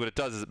 and you see what it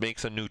does is it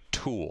makes a new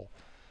tool.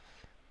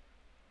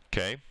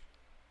 Okay?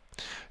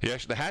 The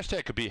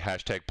hashtag could be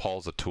hashtag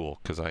Paul's a tool,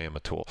 because I am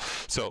a tool.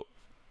 So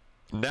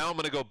now I'm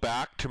going to go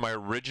back to my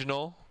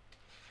original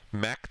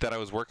mech that I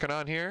was working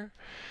on here,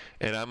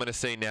 and I'm going to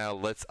say now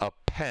let's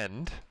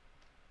append,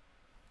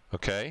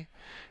 okay,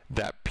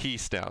 that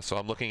piece now. So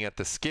I'm looking at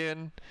the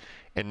skin,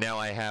 and now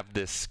I have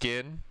this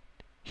skin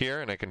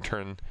here, and I can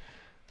turn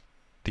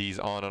these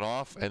on and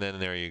off, and then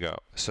there you go.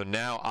 So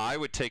now I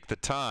would take the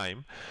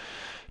time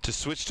to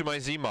switch to my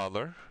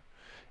ZModeler,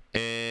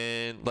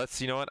 and let's,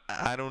 you know what,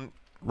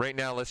 right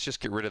now let's just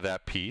get rid of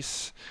that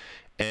piece,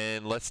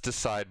 and let's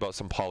decide about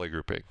some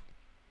polygrouping.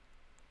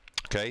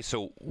 Okay,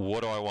 so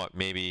what do I want?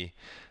 Maybe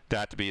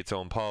that to be its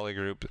own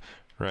polygroup,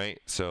 right?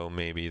 So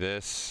maybe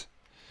this.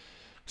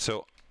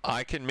 So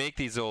I can make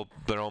these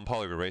their own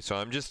polygroup, right? So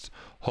I'm just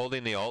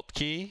holding the Alt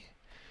key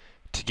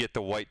to get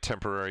the white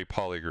temporary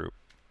polygroup.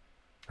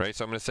 Right,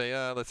 so I'm going to say,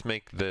 let's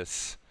make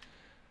this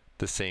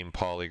the same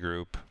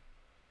polygroup.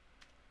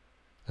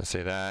 Let's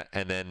say that,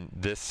 and then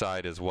this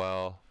side as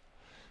well,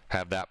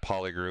 have that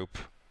polygroup.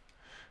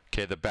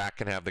 Okay, the back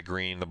can have the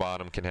green, the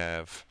bottom can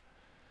have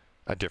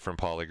a different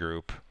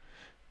polygroup,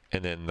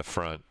 and then the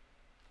front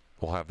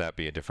we'll have that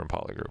be a different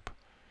polygroup.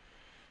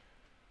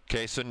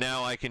 Okay, so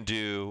now I can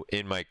do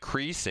in my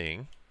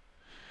creasing,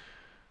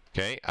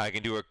 okay, I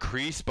can do a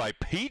crease by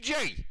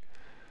PJ.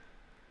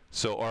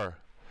 So, or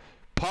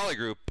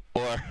polygroup,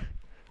 or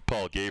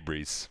Paul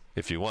Gaboury's,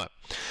 if you want.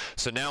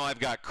 So now I've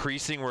got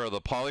creasing where the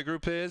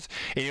polygroup is.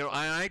 And you know,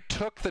 I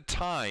took the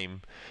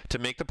time to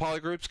make the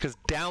polygroups because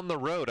down the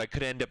road I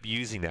could end up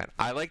using that.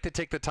 I like to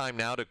take the time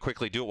now to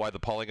quickly do it while the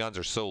polygons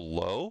are so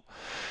low.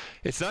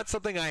 It's not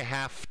something I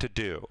have to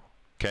do.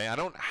 Okay, I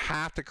don't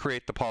have to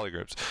create the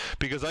polygroups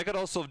because I could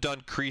also have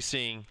done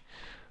creasing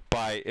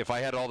by, if I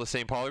had all the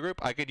same polygroup,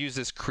 I could use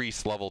this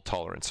crease level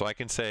tolerance. So I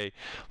can say,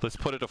 let's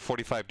put it to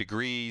 45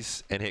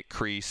 degrees and hit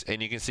crease,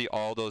 and you can see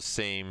all those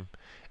same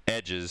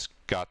edges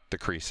got the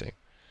creasing.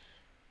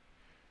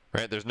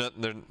 Right? There's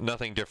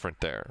nothing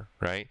different there,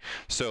 right?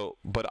 So,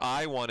 but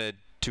I wanted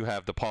to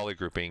have the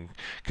polygrouping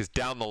because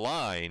down the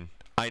line,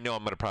 I know I'm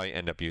going to probably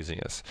end up using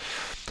this.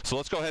 So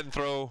let's go ahead and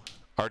throw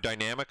our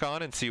dynamic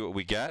on and see what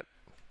we get.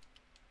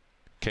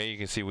 Okay, you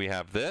can see we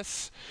have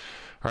this.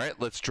 All right,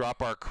 let's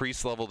drop our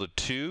crease level to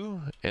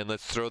 2, and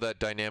let's throw that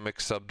dynamic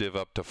subdiv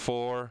up to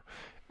 4,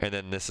 and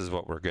then this is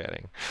what we're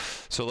getting.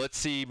 So let's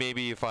see,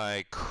 maybe if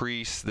I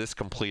crease this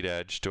complete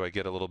edge, do I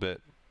get a little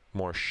bit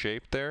more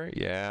shape there?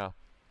 Yeah.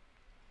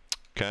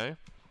 Okay.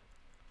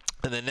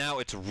 And then now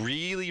it's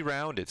really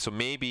rounded. So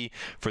maybe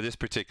for this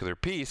particular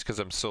piece, because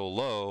I'm so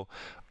low,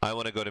 I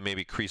want to go to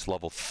maybe crease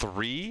level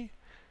 3,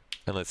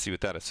 and let's see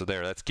what that is. So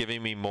there, that's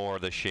giving me more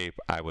of the shape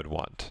I would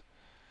want.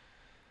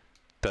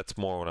 That's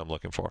more what I'm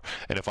looking for.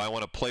 And if I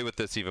want to play with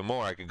this even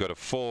more, I can go to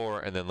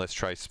 4, and then let's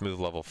try smooth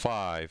level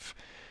 5,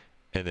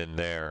 and then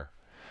there.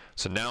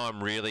 So now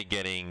I'm really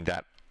getting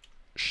that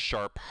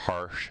sharp,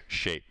 harsh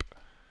shape.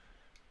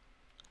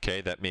 Okay,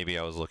 that maybe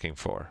I was looking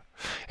for.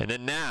 And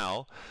then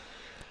now,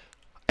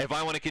 if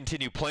I want to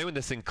continue playing with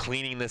this and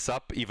cleaning this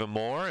up even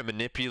more and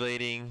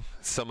manipulating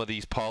some of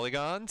these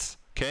polygons,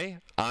 okay,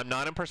 I'm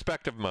not in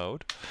perspective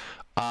mode.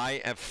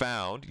 I have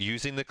found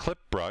using the clip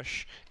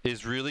brush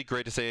is really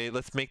great to say, hey,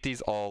 let's make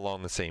these all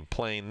along the same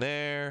plane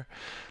there.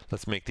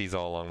 Let's make these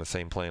all along the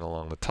same plane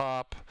along the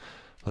top.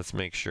 Let's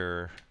make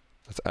sure,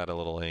 let's add a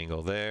little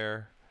angle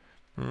there.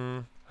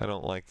 I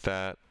don't like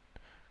that.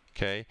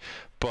 Okay,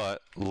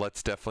 but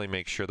let's definitely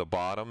make sure the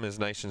bottom is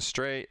nice and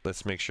straight.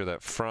 Let's make sure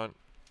that front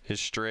is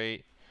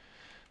straight.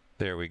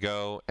 There we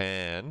go.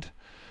 And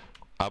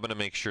I'm going to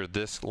make sure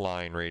this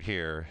line right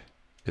here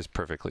is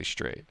perfectly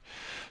straight.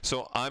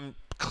 So I'm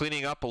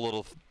cleaning up a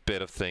little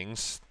bit of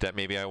things that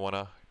maybe I want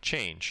to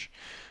change.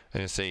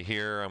 And say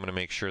here, I'm going to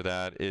make sure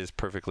that is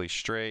perfectly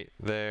straight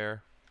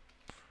there.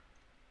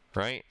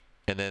 Right?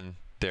 And then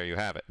there you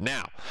have it.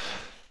 Now,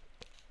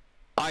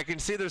 I can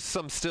see there's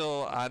some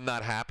still, I'm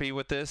not happy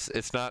with this.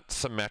 It's not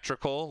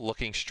symmetrical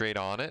looking straight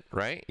on it,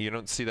 right? You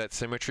don't see that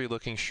symmetry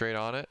looking straight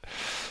on it.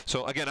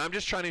 So again, I'm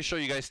just trying to show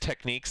you guys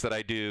techniques that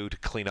I do to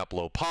clean up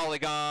low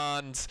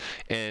polygons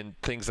and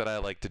things that I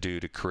like to do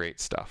to create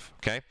stuff,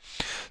 okay?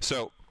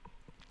 So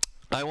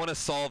I want to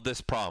solve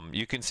this problem.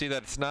 You can see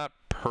that it's not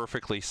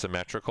perfectly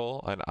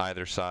symmetrical on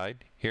either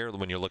side here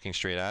when you're looking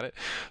straight at it.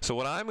 So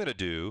what I'm going to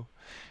do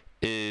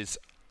is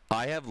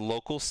I have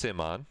local sim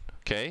on.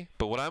 Okay,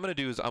 but what I'm going to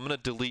do is I'm going to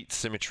delete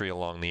symmetry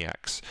along the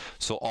X.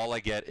 So all I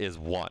get is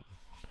 1.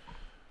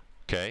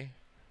 Okay,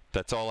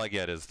 that's all I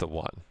get is the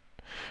 1.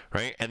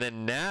 Right, and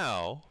then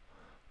now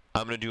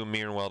I'm going to do a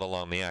mirror weld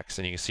along the X,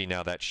 and you can see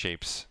now that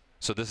shapes.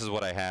 So this is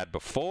what I had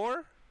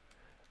before.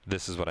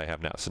 This is what I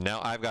have now. So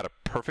now I've got a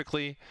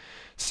perfectly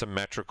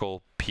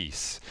symmetrical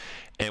piece.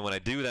 And when I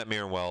do that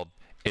mirror weld,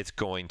 it's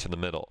going to the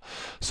middle.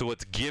 So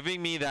what's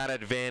giving me that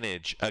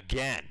advantage,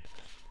 again,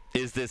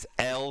 is this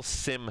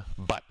LSim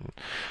button.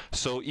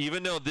 So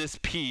even though this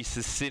piece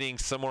is sitting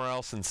somewhere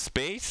else in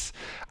space,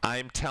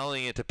 I'm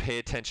telling it to pay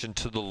attention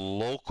to the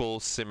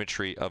local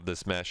symmetry of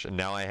this mesh. And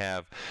now I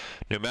have,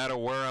 no matter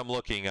where I'm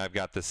looking, I've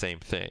got the same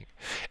thing.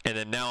 And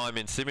then now I'm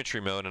in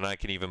symmetry mode, and I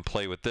can even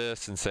play with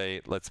this and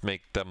say, let's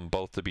make them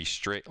both to be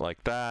straight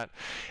like that.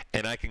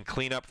 And I can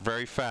clean up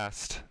very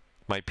fast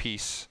my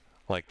piece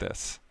like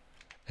this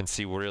and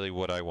see really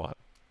what I want.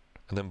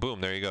 And then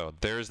boom, there you go.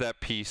 There's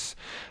that piece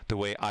the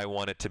way I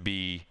want it to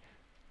be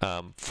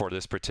for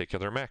this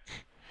particular mech.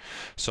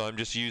 So I'm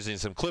just using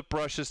some clip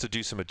brushes to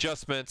do some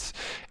adjustments,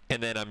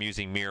 and then I'm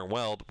using mirror and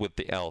weld with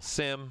the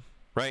LSim,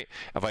 right?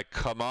 If I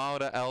come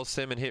out of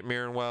LSim and hit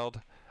mirror and weld,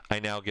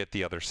 I now get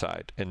the other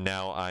side. And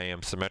now I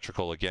am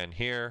symmetrical again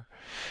here.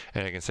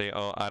 And I can say,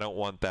 oh, I don't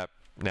want that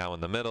now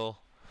in the middle.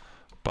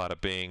 Bada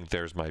bing,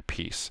 there's my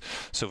piece.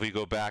 So if we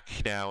go back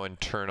now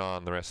and turn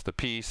on the rest of the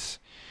piece,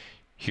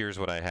 here's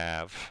what I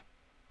have.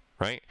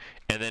 Right?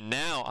 And then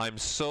now I'm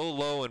so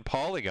low in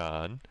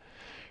polygon,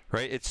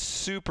 right? It's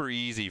super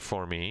easy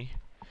for me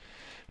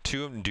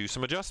to do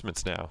some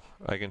adjustments now.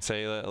 I can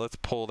say, let's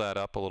pull that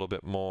up a little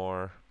bit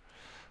more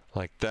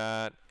like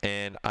that.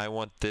 And I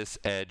want this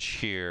edge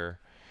here.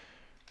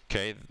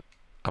 Okay,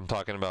 I'm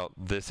talking about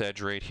this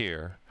edge right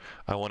here.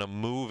 I want to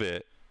move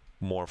it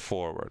more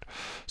forward.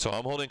 So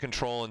I'm holding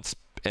control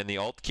and the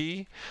alt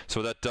key. So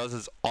what that does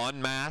is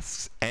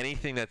unmasks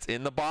anything that's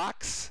in the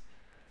box.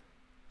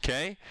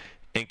 okay,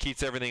 and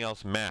keeps everything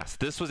else masked.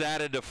 This was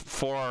added to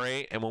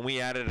 4R8, and when we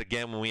added it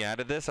again, when we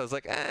added this, I was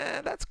like,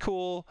 that's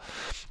cool.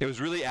 It was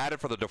really added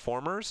for the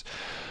deformers.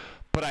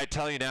 But I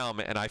tell you now,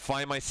 and I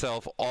find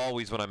myself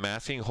always, when I'm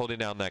masking, holding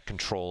down that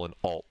Control and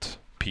Alt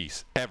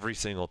piece every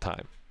single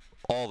time,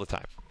 all the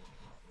time.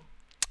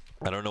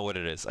 I don't know what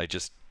it is. I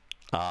just,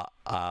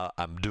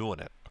 I'm doing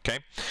it, okay?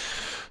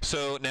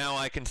 So now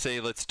I can say,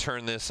 let's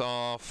turn this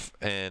off,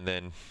 and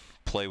then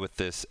play with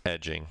this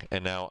edging.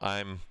 And now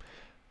I'm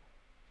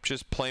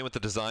just playing with the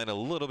design a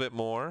little bit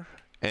more,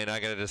 and I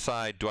got to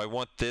decide, do I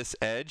want this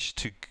edge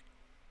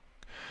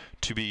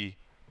to be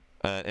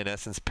in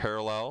essence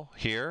parallel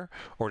here,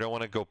 or do I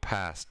want to go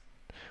past?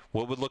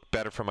 What would look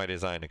better for my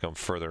design, to come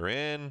further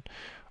in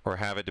or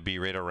have it to be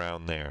right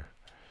around there?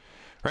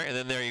 Right, and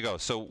then there you go.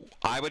 So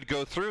I would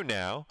go through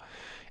now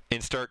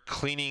and start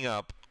cleaning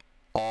up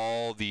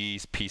all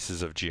these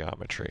pieces of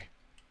geometry.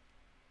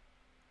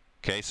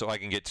 Okay, so I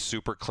can get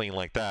super clean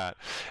like that,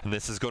 and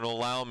this is going to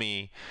allow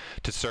me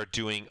to start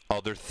doing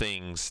other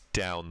things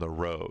down the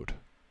road.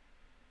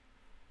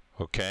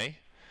 Okay,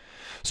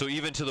 so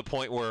even to the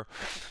point where,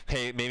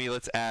 hey, maybe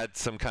let's add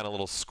some kind of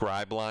little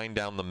scribe line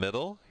down the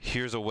middle.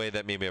 Here's a way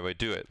that maybe I would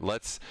do it.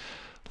 Let's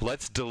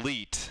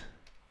delete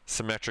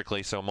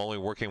symmetrically, so I'm only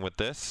working with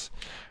this.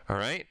 All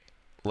right,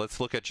 let's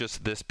look at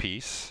just this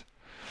piece,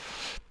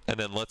 and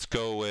then let's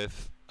go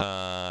with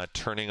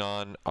turning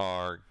on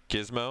our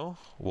gizmo.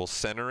 We'll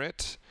center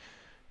it.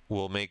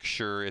 We'll make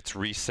sure it's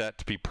reset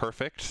to be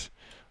perfect,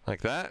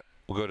 like that.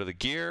 We'll go to the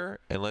gear,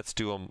 and let's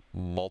do a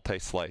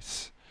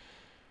multi-slice.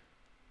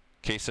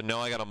 Okay, so now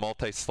I got a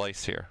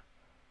multi-slice here.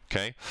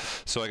 Okay,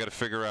 so I got to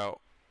figure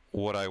out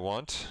what I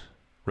want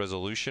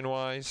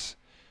resolution-wise,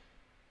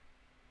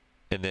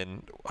 and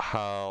then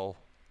how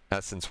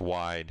essence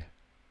wide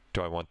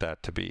do I want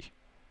that to be.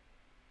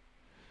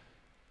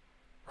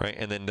 Right,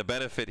 and then the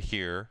benefit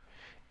here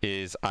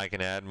is I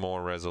can add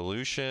more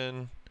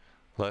resolution,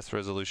 less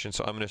resolution.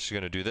 So I'm just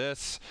going to do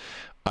this.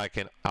 I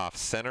can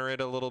off-center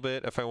it a little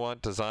bit if I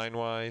want,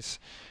 design-wise,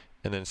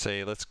 and then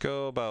say, let's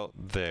go about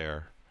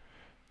there.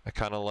 I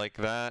kind of like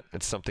that.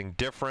 It's something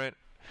different.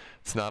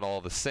 It's not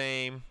all the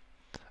same.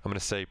 I'm going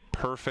to say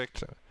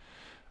perfect.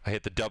 I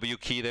hit the W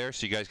key there,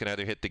 so you guys can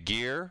either hit the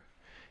gear,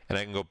 and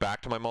I can go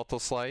back to my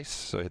multi-slice.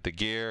 So I hit the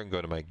gear and go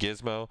to my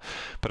gizmo.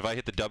 But if I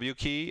hit the W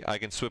key, I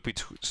can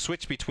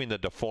switch between the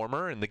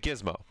deformer and the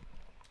gizmo.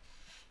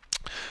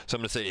 So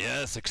I'm going to say,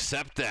 yes,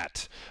 accept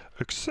that.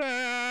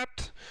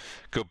 Accept.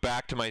 Go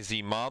back to my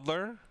Z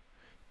modeler.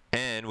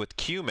 And with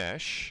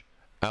QMesh,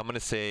 I'm going to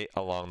say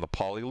along the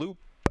poly loop.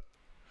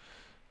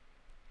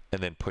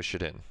 And then push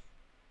it in.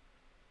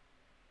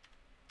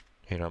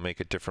 You know,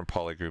 make a different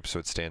poly group so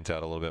it stands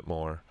out a little bit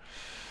more.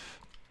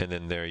 And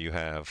then there you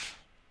have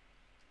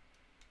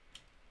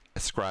a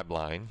scribe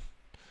line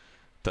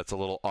that's a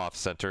little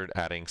off-centered,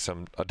 adding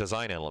a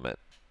design element.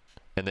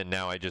 And then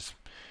now I just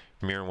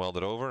mirror and weld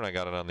it over, and I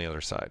got it on the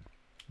other side.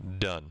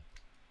 Done.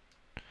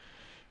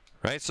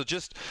 Right? So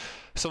just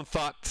some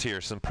thoughts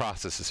here, some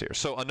processes here.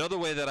 So another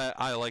way that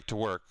I like to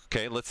work,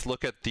 okay, let's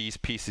look at these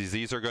pieces.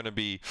 These are going to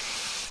be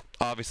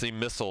obviously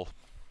missile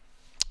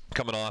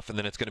coming off, and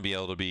then it's going to be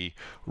able to be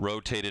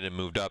rotated and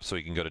moved up so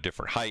he can go to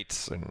different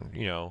heights. And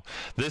you know,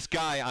 this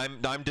guy,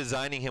 I'm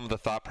designing him with a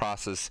thought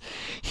process.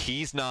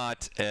 He's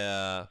not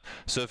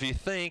so if you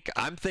think,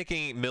 I'm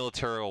thinking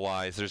military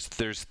wise,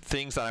 there's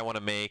things that I want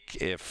to make.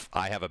 If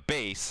I have a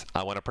base,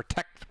 I want to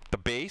protect the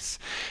base,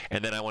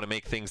 and then I want to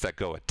make things that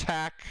go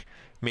attack,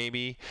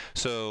 maybe.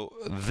 So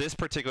this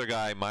particular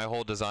guy, my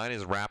whole design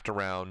is wrapped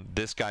around,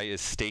 this guy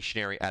is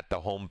stationary at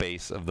the home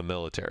base of the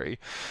military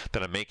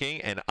that I'm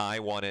making, and I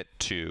want it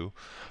to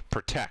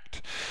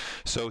protect.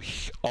 So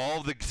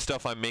all the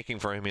stuff I'm making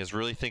for him is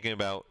really thinking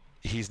about,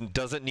 he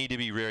doesn't need to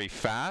be very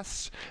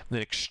fast and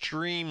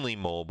extremely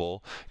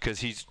mobile, because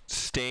he's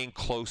staying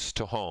close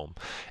to home.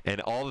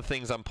 And all the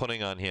things I'm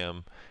putting on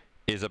him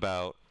is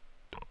about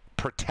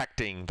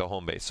protecting the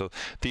home base. So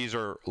these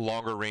are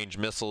longer range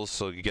missiles,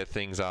 so you get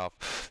things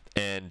off.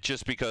 And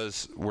just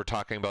because we're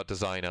talking about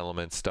design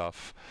element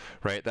stuff,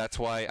 right, that's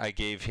why I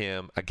gave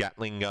him a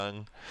Gatling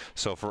gun.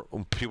 So for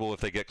people, if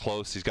they get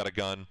close, he's got a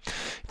gun.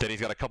 Then he's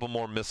got a couple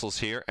more missiles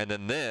here, and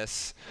then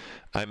this,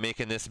 I'm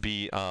making this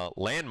be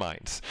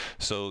landmines.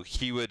 So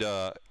he would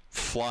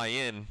fly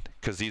in,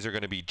 because these are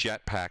going to be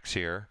jetpacks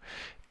here.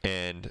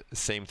 And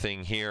same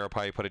thing here, I'll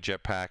probably put a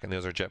jetpack, and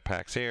those are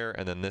jetpacks here,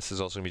 and then this is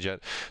also going to be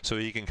jet, so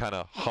he can kind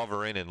of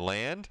hover in and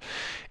land.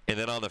 And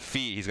then on the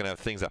feet, he's going to have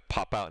things that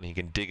pop out, and he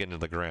can dig into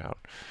the ground.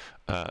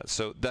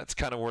 So that's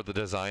kind of where the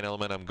design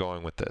element I'm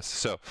going with this.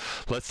 So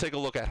let's take a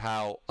look at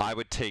how I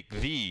would take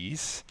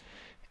these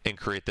and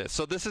create this.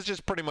 So this is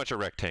just pretty much a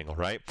rectangle,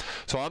 right?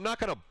 So I'm not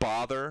going to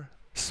bother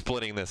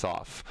splitting this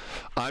off.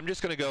 I'm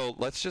just going to go,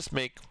 let's just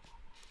make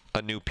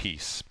a new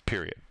piece,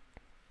 period.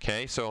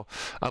 Okay, so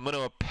I'm going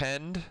to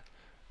append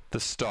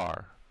the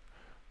star.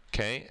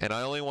 Okay, and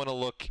I only want to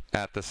look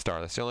at the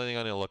star. That's the only thing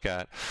I'm going to look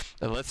at.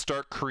 And let's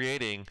start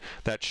creating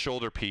that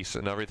shoulder piece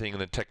and everything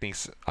and the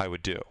techniques I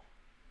would do.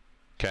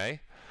 Okay,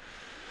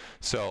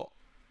 so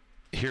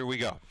here we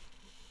go.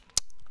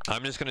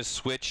 I'm just going to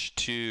switch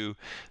to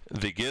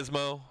the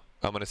gizmo.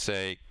 I'm going to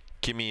say,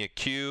 give me a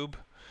cube.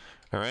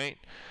 All right.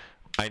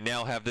 I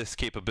now have this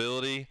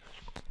capability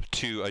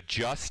to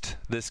adjust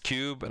this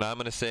cube, and I'm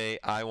going to say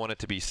I want it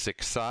to be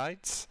 6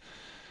 sides.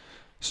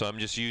 So I'm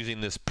just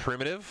using this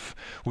primitive.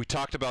 We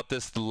talked about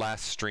this the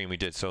last stream we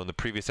did. So in the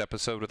previous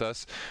episode with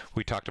us,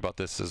 we talked about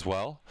this as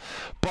well.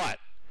 But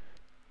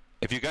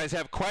if you guys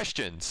have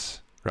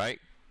questions, right,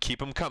 keep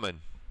them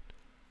coming.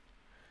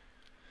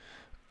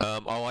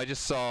 Oh, I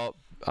just saw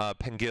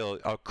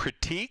Pengil.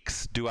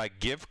 Critiques? Do I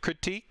give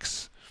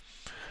critiques?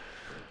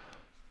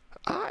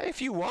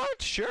 If you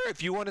want, sure.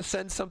 If you want to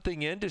send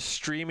something in to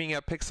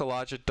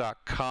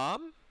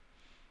streaming@pixelogic.com,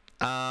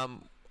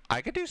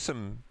 I could do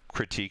some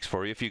critiques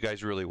for you if you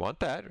guys really want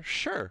that.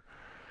 Sure.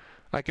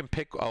 I can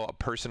pick a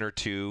person or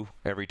two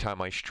every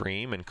time I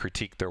stream and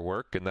critique their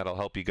work, and that'll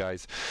help you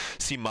guys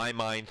see my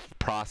mind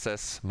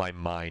process. My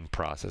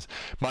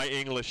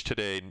English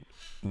today,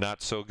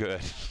 not so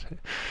good.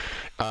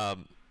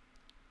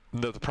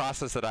 The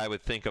process that I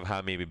would think of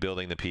how maybe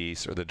building the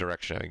piece or the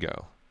direction I would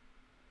go.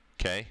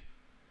 Okay?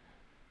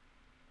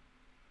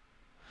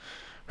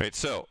 Right,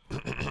 so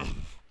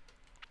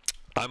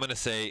I'm going to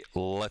say,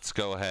 let's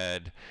go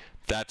ahead.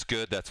 That's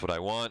good. That's what I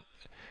want.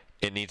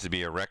 It needs to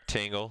be a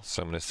rectangle.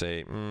 So I'm going to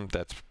say,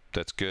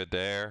 that's good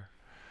there.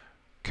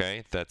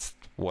 Okay, that's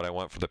what I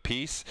want for the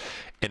piece.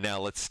 And now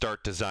let's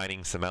start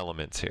designing some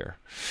elements here.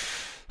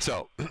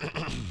 So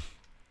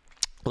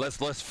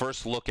let's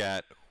first look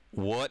at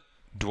what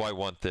do I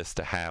want this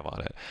to have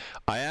on it.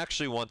 I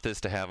actually want this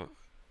to have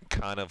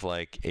kind of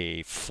like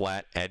a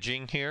flat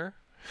edging here.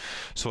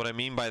 So what I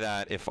mean by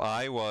that, if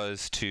I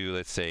was to,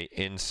 let's say,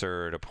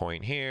 insert a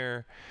point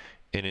here,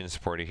 and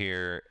insert it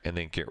here, and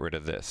then get rid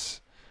of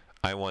this,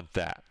 I want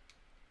that.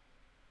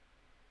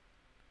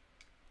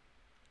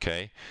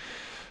 Okay,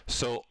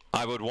 so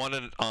I would want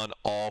it on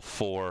all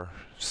 4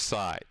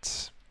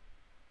 sides,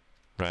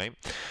 right?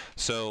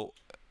 So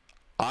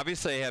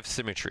obviously I have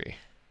symmetry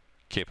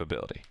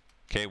capability.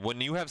 Okay, when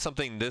you have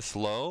something this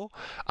low,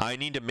 I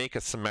need to make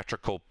a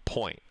symmetrical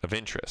point of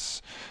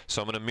interest.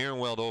 So I'm going to mirror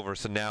and weld over,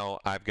 so now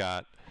I've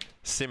got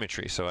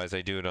symmetry. So as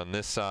I do it on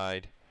this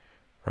side,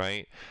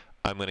 right,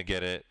 I'm going to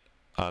get it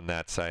on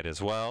that side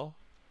as well.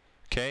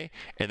 Okay,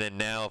 and then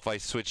now if I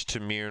switch to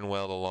mirror and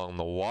weld along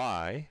the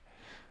Y,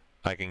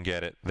 I can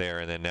get it there,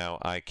 and then now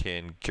I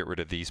can get rid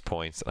of these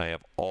points. I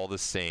have all the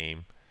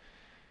same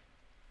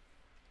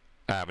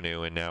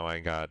avenue, and now I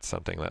got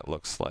something that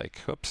looks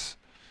like, oops,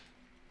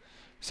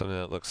 something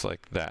that looks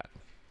like that,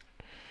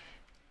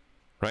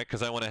 right?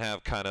 Because I want to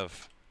have kind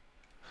of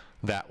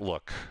that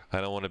look.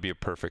 I don't want to be a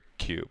perfect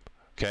cube.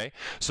 Okay,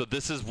 so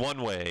this is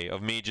one way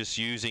of me just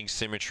using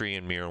symmetry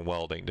and mirror and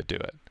welding to do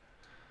it.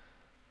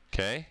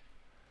 Okay,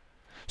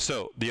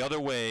 so the other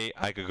way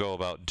I could go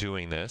about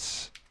doing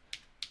this,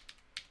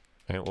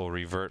 and we'll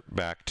revert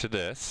back to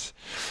this,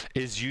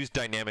 is use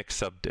dynamic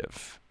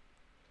subdiv.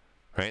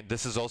 Right,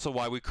 this is also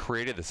why we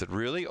created this. It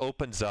really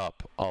opens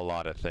up a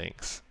lot of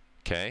things.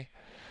 Okay.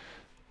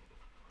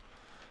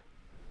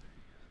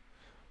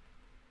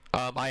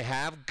 I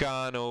have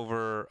gone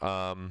over,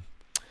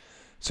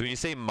 so when you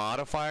say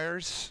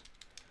modifiers,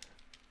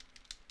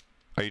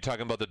 are you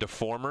talking about the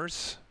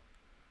deformers?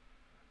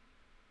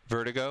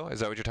 Vertigo, is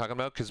that what you're talking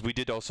about? Because we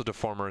did also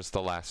deformers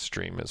the last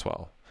stream as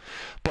well.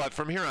 But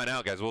from here on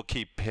out, guys, we'll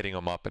keep hitting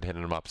them up and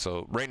hitting them up.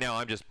 So right now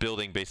I'm just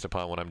building based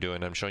upon what I'm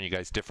doing. I'm showing you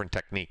guys different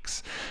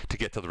techniques to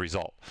get to the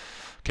result.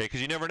 Okay,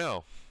 because you never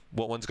know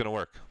what one's going to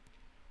work.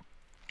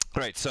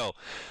 All right, so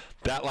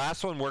that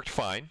last one worked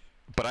fine.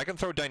 But I can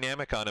throw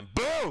dynamic on and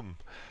boom!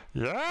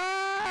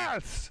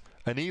 Yes!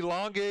 An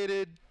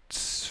elongated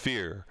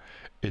sphere.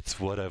 It's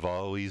what I've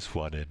always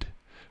wanted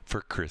for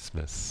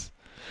Christmas.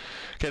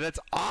 Okay, that's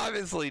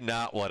obviously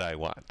not what I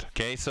want.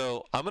 Okay,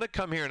 so I'm going to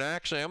come here and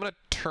actually I'm going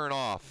to turn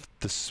off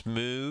the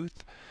smooth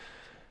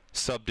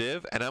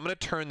subdiv, and I'm going to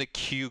turn the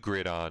Q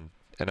grid on,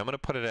 and I'm going to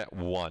put it at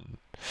 1.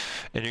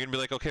 And you're going to be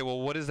like, okay,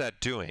 well, what is that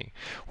doing?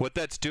 What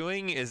that's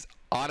doing is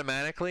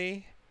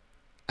automatically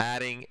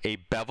adding a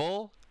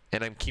bevel,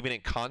 and I'm keeping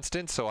it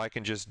constant, so I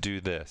can just do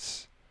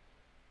this.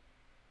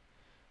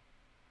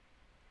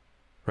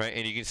 Right,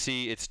 and you can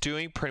see it's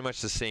doing pretty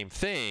much the same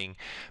thing,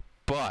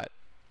 but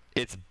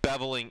it's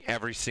beveling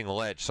every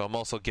single edge. So I'm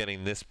also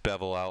getting this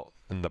bevel out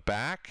in the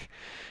back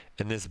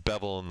and this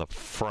bevel in the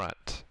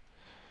front.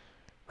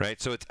 Right,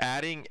 so it's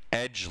adding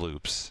edge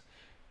loops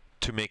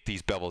to make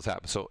these bevels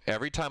happen. So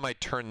every time I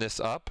turn this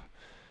up,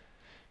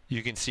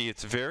 you can see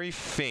it's very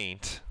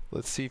faint.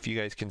 Let's see if you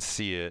guys can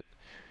see it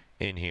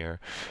in here.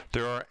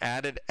 There are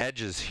added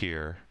edges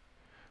here,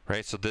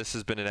 right? So this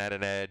has been an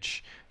added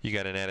edge. You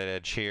got an added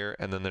edge here,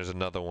 and then there's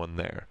another one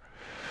there.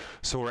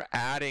 So we're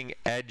adding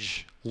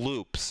edge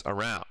loops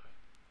around.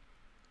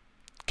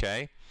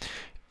 Okay,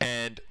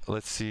 and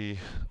let's see.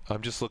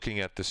 I'm just looking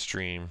at the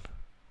stream.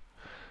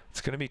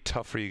 It's going to be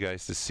tough for you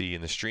guys to see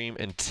in the stream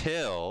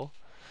until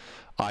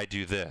I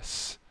do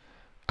this.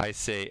 I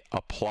say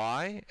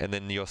apply, and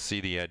then you'll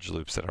see the edge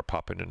loops that are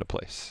popping into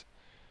place.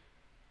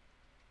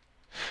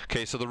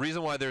 Okay, so the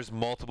reason why there's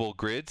multiple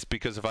grids,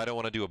 because if I don't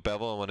want to do a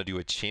bevel, I want to do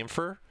a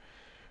chamfer,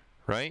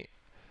 right?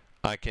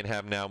 I can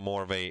have now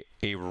more of a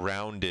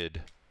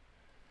rounded,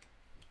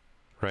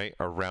 right?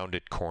 A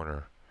rounded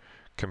corner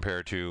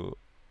compared to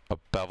a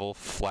bevel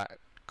flat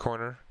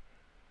corner,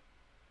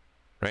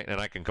 right? And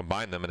I can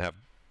combine them and have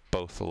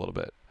both a little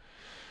bit.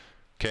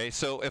 Okay,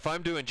 so if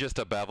I'm doing just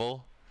a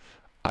bevel,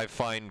 I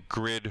find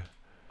grid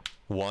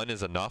 1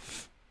 is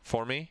enough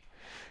for me,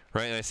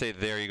 right? And I say,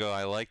 there you go,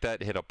 I like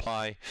that, hit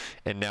apply,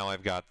 and now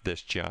I've got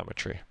this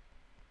geometry.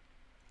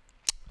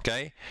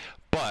 Okay,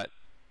 but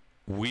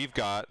we've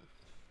got,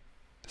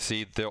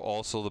 see, there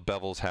also the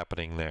bevels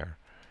happening there,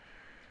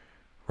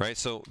 right?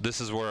 So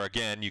this is where,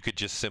 again, you could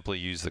just simply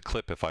use the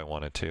clip if I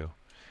wanted to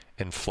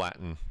and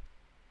flatten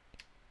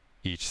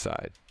each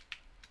side,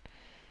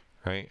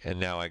 right?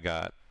 And now I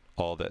got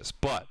all this.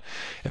 But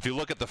if you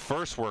look at the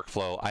first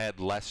workflow, I had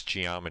less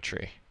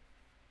geometry.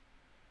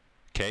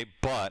 Okay,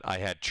 but I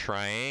had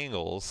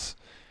triangles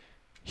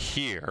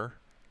here,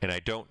 and I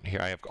don't here.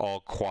 I have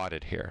all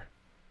quadded here.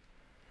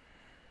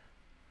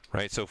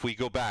 Right? So if we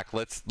go back,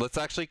 let's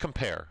actually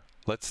compare.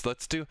 Let's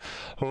do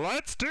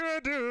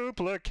a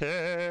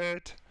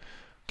duplicate.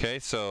 Okay,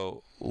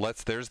 so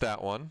there's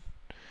that one.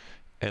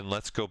 And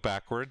let's go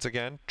backwards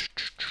again.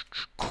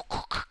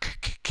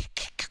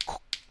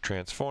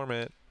 Transform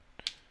it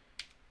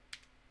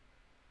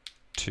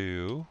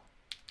to,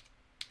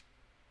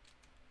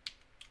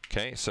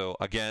 okay, so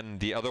again,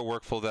 the other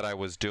workflow that I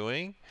was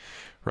doing,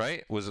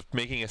 right, was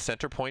making a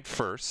center point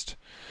first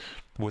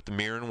with the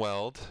mirror and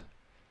weld,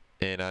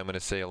 and I'm going to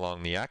say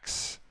along the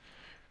X,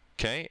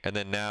 okay, and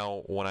then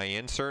now when I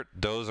insert,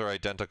 those are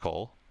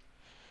identical,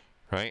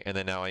 right, and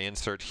then now I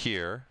insert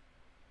here,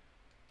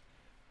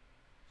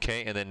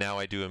 okay, and then now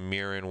I do a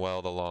mirror and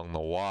weld along the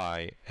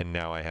Y, and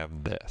now I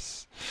have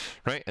this,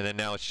 right, and then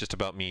now it's just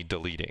about me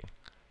deleting.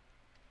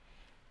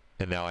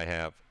 And now I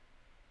have,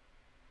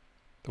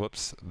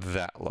 whoops,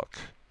 that look.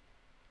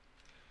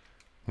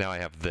 Now I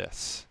have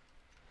this.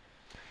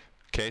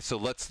 Okay, so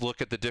let's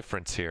look at the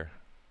difference here.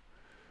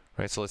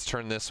 Right, so let's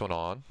turn this one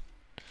on,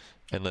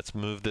 and let's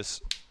move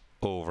this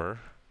over.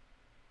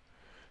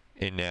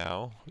 And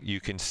now you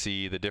can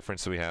see the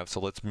difference that we have. So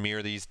let's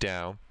mirror these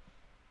down,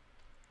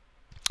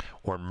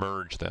 or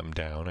merge them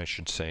down, I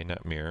should say,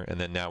 not mirror. And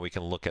then now we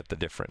can look at the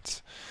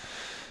difference.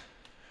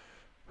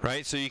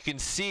 Right, so you can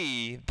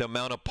see the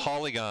amount of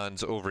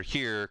polygons over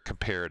here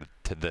compared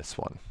to this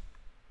one.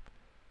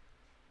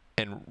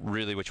 And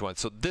really which one.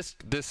 So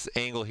this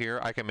angle here,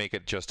 I can make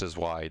it just as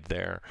wide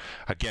there.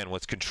 Again,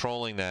 what's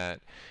controlling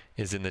that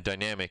is in the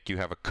dynamic, you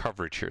have a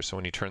coverage here. So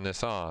when you turn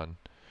this on,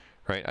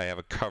 right, I have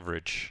a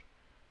coverage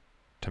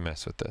to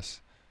mess with this.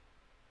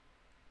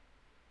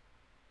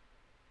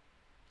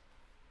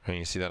 And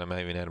you see that I'm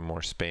even adding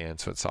more span,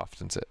 so it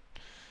softens it.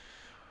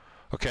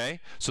 Okay,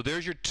 so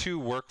there's your two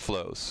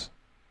workflows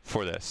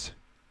for this.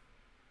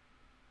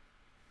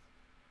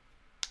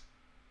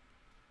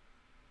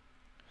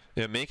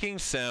 Yeah, making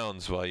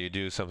sounds while you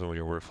do something with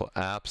your workflow,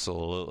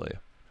 absolutely.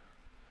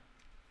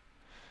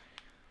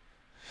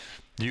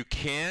 You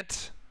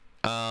can't,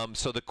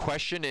 so the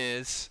question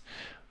is,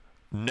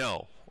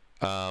 no.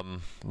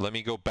 Let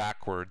me go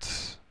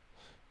backwards.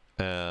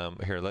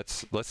 Here,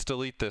 let's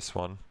delete this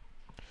one.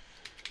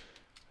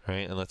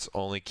 Right, and let's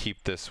only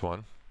keep this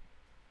one.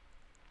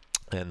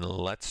 And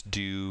let's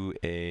do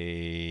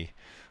a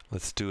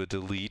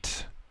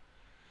delete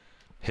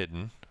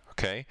hidden.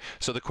 Okay,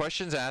 so the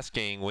question's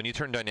asking, when you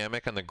turn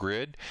dynamic on the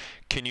grid,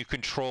 can you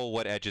control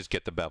what edges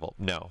get the bevel?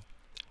 No.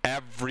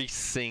 Every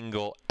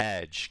single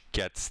edge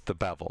gets the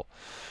bevel,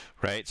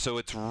 right? So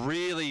it's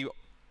really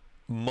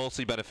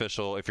mostly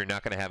beneficial if you're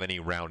not going to have any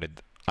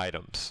rounded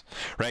items,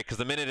 right? Because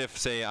the minute if,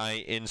 say, I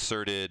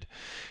inserted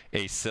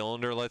a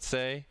cylinder, let's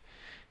say,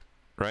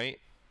 right,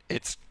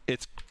 it's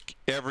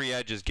every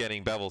edge is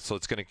getting beveled, so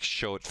it's going to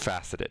show it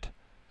faceted.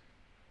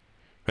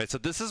 Right, so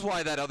this is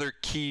why that other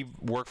key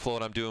workflow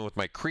that I'm doing with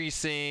my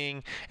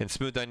creasing and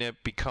smooth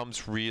dynamic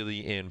becomes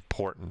really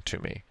important to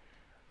me.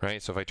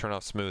 Right, so if I turn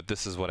off smooth,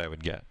 this is what I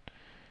would get.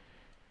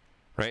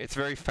 Right, it's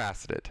very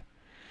faceted.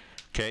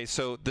 Okay,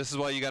 so this is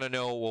why you got to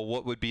know, well,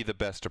 what would be the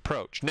best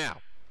approach.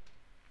 Now,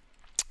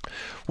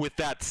 with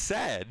that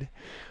said,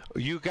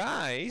 you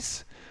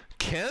guys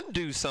can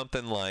do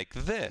something like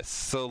this.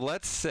 So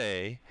let's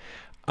say,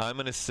 I'm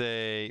going to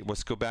say,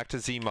 let's go back to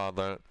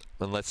ZModeler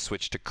and let's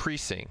switch to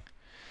creasing.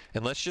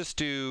 And let's just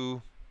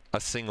do a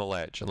single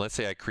edge. And let's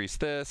say I crease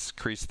this,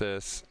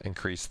 and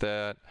crease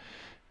that,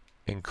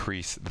 and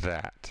crease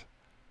that.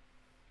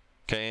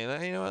 Okay,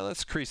 and you know what,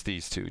 let's crease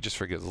these two, just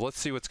for giggles. Let's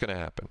see what's going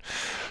to happen.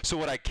 So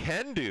what I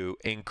can do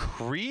in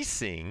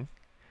creasing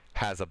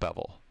has a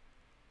bevel.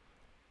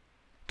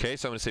 Okay,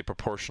 so I'm going to say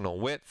proportional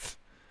width.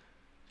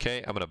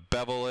 Okay, I'm going to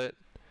bevel it,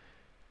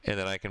 and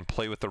then I can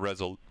play with the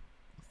resolution.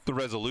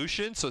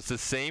 So it's the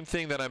same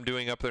thing that I'm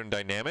doing up there in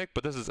dynamic,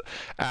 but this is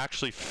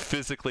actually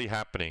physically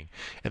happening.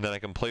 And then I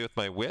can play with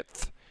my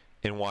width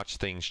and watch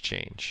things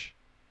change.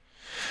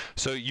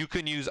 So you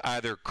can use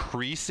either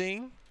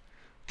creasing,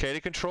 okay,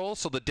 to control.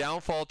 So the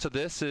downfall to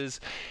this is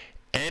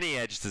any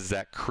edge does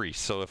that crease.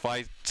 So if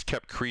I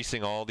kept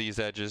creasing all these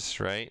edges,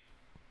 right,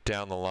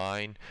 down the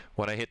line,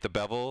 when I hit the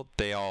bevel,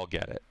 they all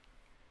get it.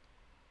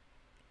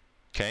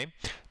 Okay?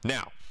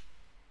 Now,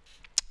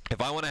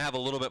 if I want to have a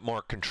little bit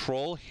more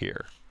control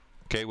here,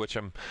 okay, which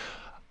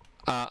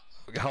I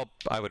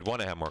would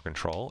want to have more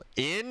control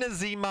in the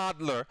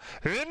ZBrush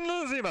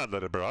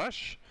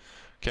brush,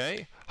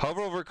 okay,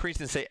 hover over a crease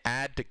and say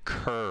add to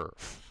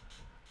curve.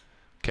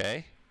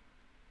 Okay?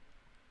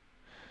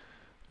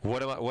 What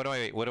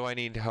do I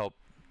need help?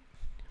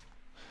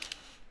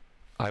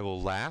 I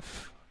will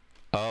laugh.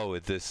 Oh,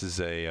 this is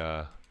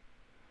a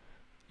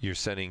you're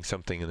sending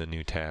something in the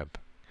new tab.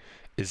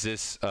 Is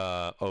this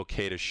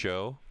okay to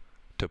show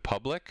to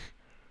public?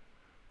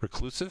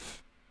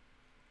 Reclusive?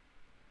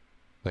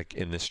 Like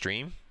in the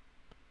stream?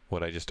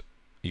 What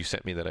you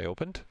sent me that I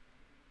opened?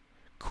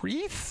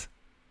 Crease?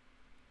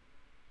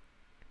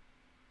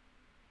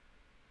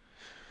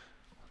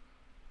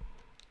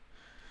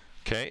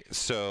 Okay,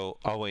 so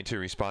I'll wait to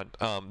respond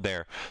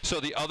there. So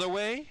the other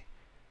way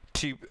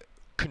to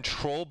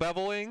control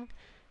beveling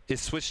is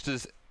switch to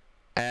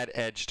add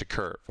edge to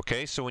curve.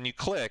 Okay, so when you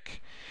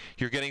click,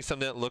 you're getting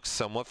something that looks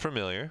somewhat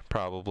familiar,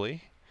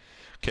 probably.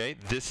 Okay,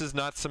 this is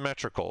not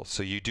symmetrical,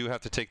 so you do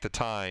have to take the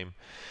time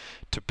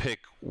to pick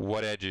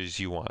what edges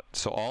you want.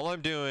 So all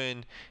I'm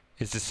doing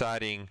is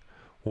deciding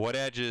what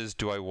edges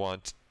do I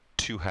want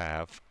to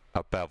have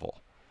a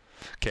bevel.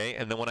 Okay,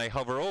 and then when I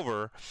hover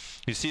over,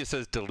 you see it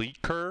says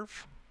delete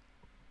curve.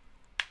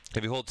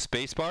 If you hold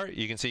spacebar,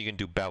 you can see you can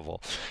do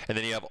bevel. And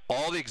then you have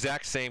all the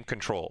exact same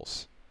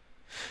controls.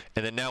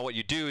 And then now what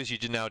you do is you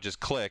now just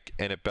click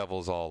and it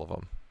bevels all of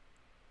them.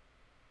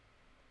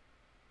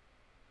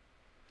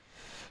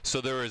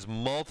 So there is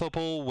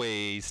multiple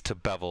ways to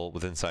bevel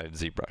with inside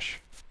ZBrush.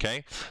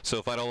 Okay, so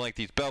if I don't like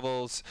these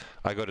bevels,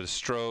 I go to the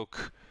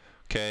stroke,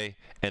 okay,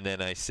 and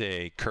then I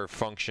say curve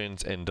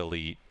functions and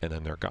delete, and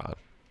then they're gone.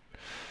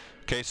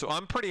 Okay, so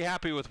I'm pretty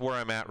happy with where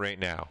I'm at right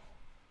now.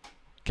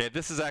 Okay,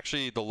 this is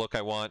actually the look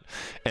I want,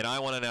 and I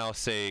want to now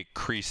say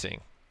creasing.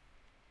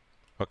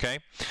 Okay,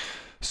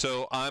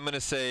 so I'm going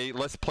to say,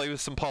 let's play with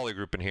some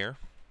polygroup in here.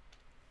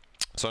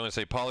 So I'm going to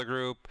say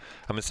polygroup,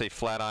 I'm going to say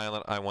flat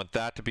island, I want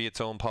that to be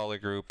its own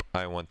polygroup,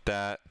 I want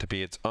that to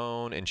be its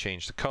own, and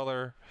change the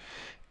color.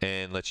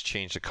 And let's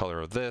change the color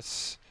of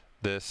this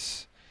to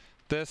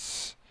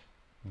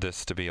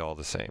be all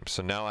the same.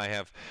 So now I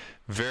have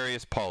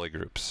various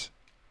polygroups.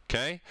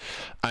 Okay,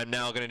 I'm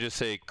now going to just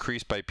say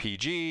crease by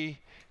PG,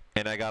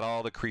 and I got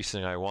all the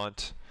creasing I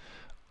want.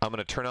 I'm going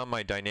to turn on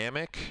my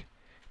dynamic,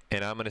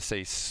 and I'm going to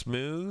say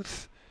smooth,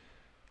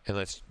 and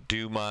let's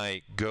do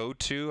my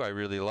go-to I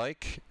really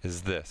like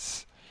is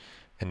this.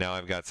 And now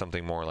I've got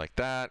something more like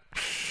that.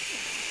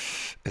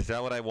 Is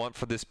that what I want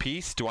for this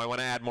piece? Do I want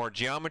to add more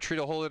geometry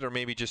to hold it, or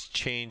maybe just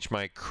change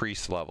my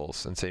crease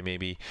levels and say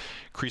maybe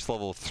crease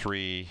level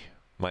 3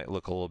 might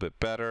look a little bit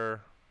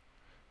better?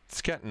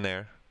 It's getting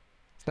there.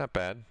 It's not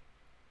bad.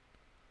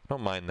 I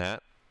don't mind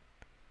that.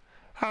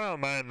 I don't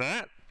mind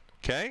that.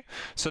 Okay,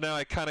 so now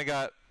I kind of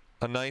got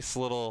a nice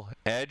little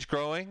edge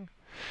growing,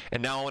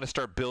 and now I want to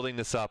start building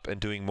this up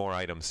and doing more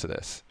items to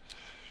this.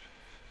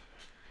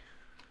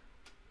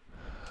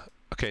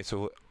 Okay,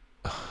 so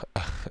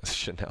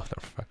Chanel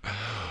number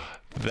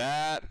 5.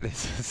 That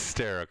is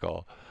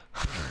hysterical.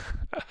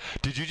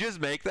 Did you just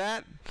make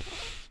that?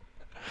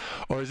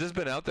 Or has this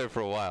been out there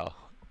for a while?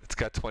 It's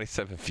got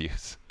 27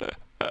 views.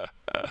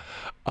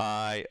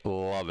 I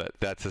love it.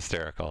 That's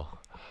hysterical.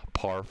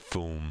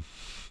 Parfum.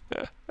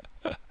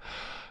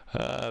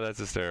 That's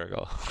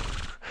hysterical.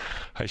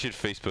 I should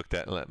Facebook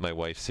that and let my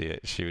wife see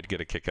it. She would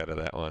get a kick out of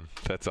that one.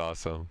 That's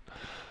awesome.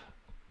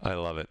 I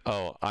love it.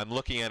 Oh, I'm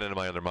looking at it on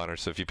my other monitor,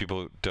 so if you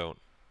people don't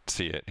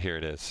see it, here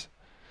it is.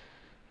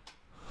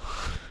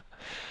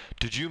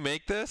 Did you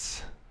make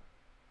this?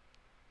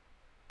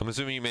 I'm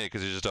assuming you made it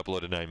because it just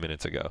uploaded 9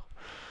 minutes ago.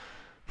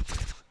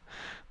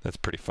 That's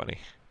pretty funny.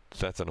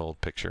 That's an old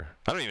picture.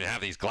 I don't even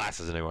have these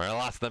glasses anymore. I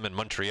lost them in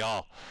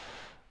Montreal.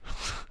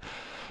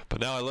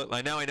 But now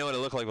I know what it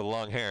looked like with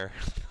long hair.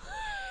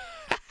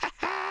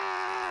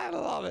 I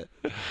love it.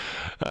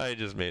 I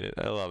just made it.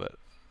 I love it.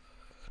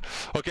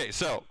 Okay,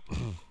 so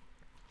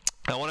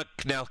I want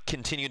to now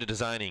continue to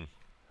designing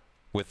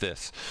with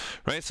this,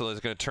 right? So let's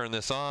going to turn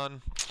this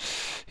on.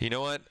 You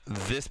know what?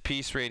 This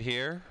piece right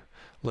here,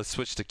 let's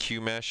switch to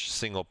Q mesh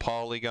single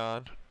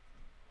polygon.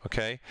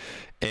 Okay,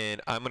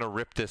 and I'm going to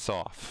rip this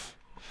off.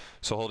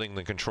 So holding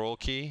the control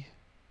key,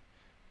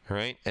 all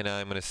right, and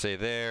I'm going to say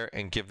there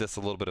and give this a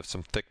little bit of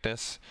some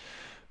thickness.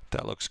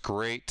 That looks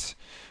great.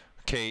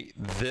 Okay,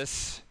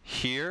 this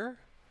here,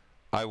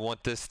 I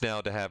want this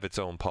now to have its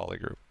own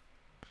polygroup.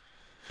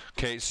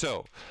 Okay,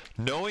 so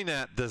knowing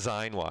that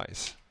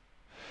design-wise,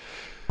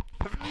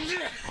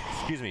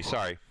 excuse me,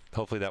 sorry.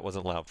 Hopefully that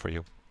wasn't loud for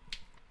you.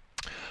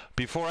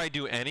 Before I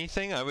do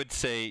anything, I would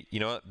say, you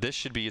know what, this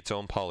should be its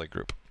own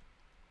polygroup.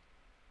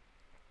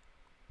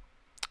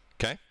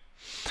 Okay?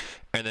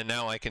 And then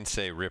now I can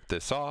say rip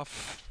this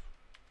off.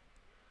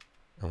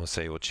 And we'll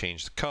say we'll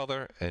change the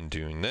color and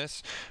doing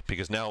this.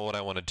 Because now what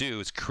I want to do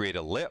is create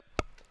a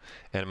lip.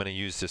 And I'm going to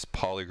use this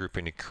poly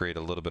grouping to create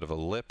a little bit of a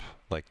lip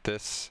like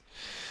this.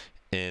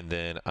 And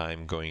then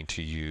I'm going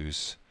to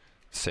use,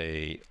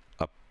 say,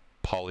 a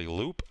poly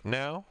loop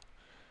now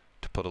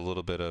to put a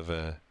little bit of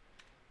a,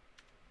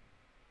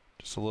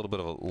 just a little bit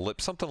of a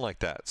lip, something like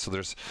that. So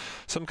there's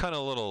some kind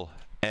of little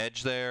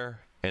edge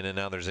there, and then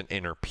now there's an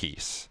inner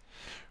piece,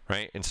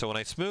 right? And so when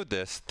I smooth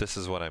this, this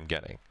is what I'm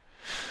getting.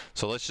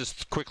 So let's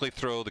just quickly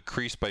throw the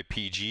crease by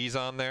PGs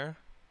on there.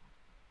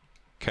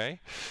 Okay,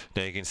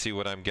 now you can see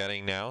what I'm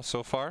getting now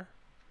so far,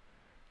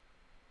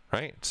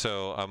 right?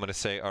 So I'm going to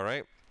say, all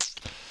right,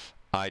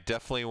 I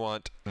definitely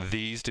want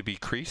these to be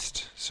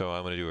creased. So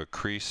I'm going to do a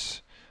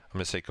crease. I'm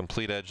going to say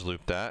complete edge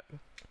loop that.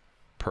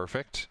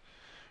 Perfect,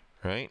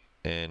 right?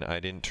 And I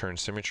didn't turn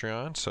symmetry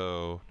on,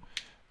 so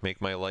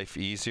make my life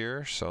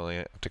easier. So I only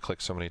have to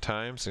click so many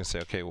times and say,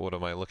 okay, what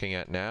am I looking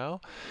at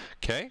now?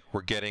 Okay,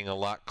 we're getting a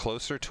lot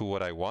closer to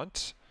what I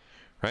want,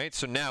 right?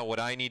 So now what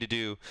I need to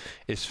do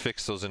is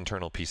fix those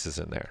internal pieces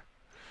in there.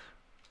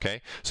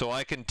 Okay, so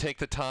I can take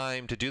the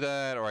time to do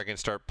that, or I can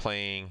start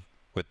playing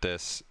with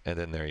this, and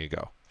then there you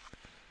go.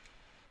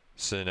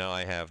 So now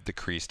I have the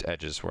creased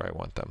edges where I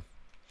want them.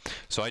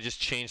 So I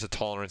just change the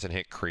tolerance and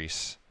hit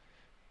crease,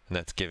 and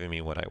that's giving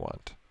me what I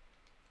want.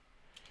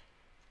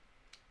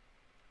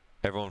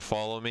 Everyone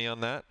follow me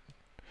on that?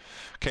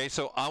 Okay,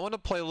 so I want to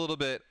play a little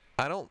bit.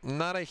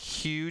 Not a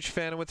huge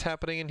fan of what's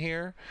happening in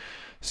here.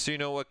 So you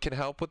know what can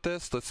help with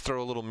this? Let's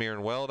throw a little mirror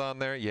and weld on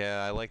there.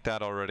 Yeah, I like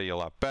that already a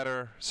lot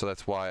better. So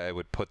that's why I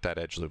would put that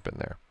edge loop in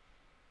there.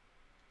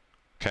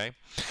 Okay?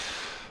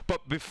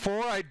 But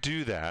before I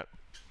do that,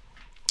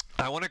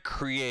 I want to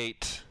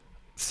create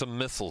some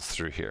missiles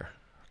through here.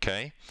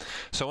 Okay?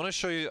 So I want to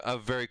show you a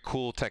very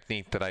cool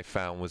technique that I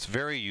found was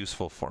very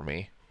useful for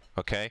me.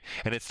 Okay,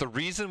 and it's the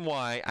reason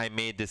why I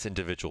made this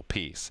individual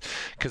piece,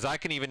 because I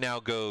can even now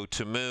go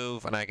to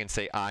move, and I can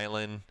say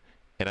island,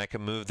 and I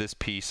can move this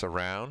piece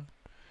around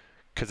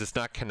because it's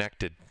not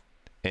connected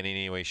in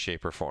any way,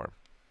 shape, or form.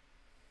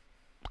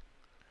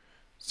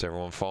 Does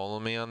everyone follow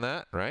me on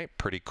that? Right?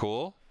 Pretty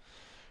cool.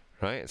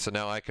 Right? So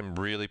now I can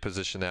really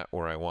position that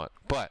where I want.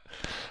 But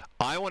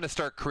I want to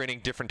start creating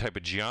different type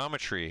of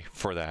geometry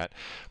for that.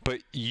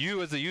 But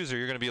you as a user,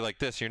 you're going to be like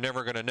this. You're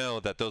never going to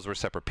know that those were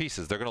separate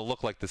pieces. They're going to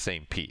look like the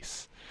same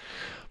piece.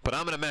 But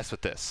I'm going to mess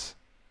with this.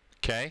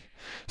 Okay?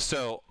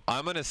 So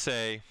I'm going to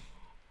say,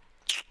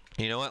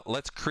 you know what?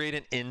 Let's create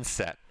an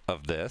inset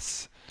of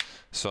this.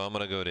 So I'm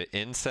going to go to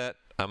inset.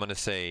 I'm going to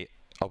say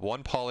a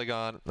one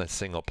polygon, a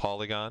single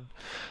polygon.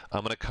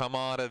 I'm going to come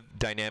out of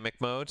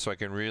dynamic mode so I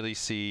can really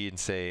see and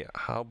say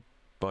how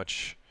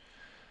much.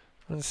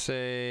 Let's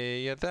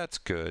say, yeah, that's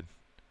good.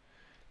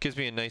 Gives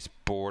me a nice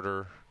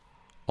border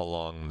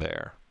along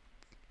there.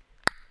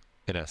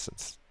 In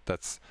essence,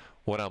 that's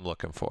what I'm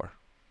looking for.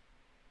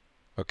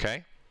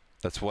 Okay,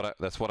 that's what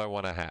I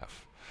want to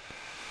have.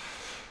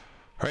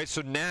 All right,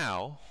 so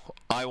now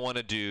I want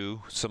to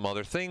do some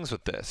other things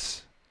with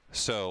this.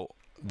 So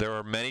there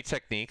are many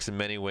techniques and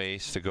many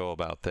ways to go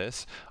about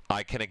this.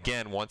 I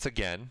can once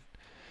again,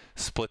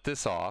 split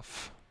this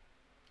off,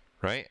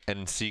 right?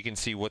 And so you can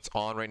see what's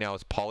on right now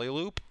is poly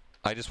loop.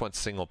 I just want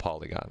single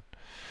polygon.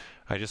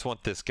 I just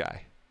want this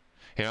guy.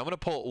 And I'm going to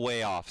pull it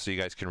way off so you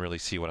guys can really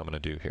see what I'm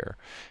going to do here.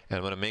 And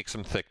I'm going to make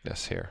some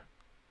thickness here.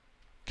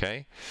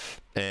 Okay?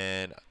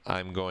 And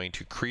I'm going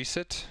to crease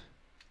it.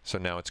 So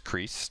now it's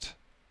creased.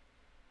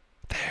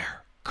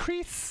 There.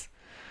 Crease.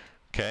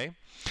 Okay?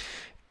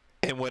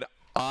 And what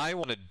I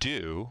want to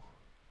do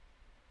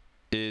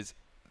is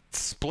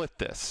split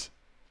this.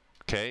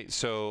 Okay?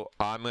 So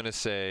I'm going to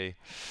say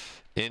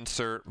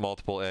insert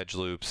multiple edge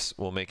loops.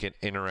 We'll make it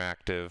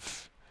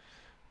interactive.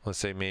 Let's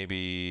say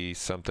maybe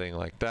something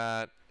like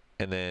that.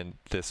 And then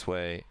this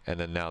way. And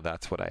then now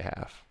that's what I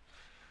have.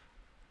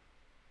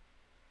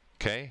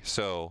 Okay?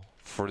 So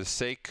for the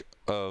sake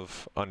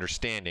of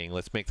understanding,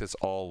 let's make this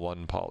all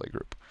one poly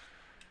group.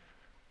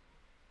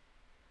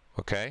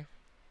 Okay?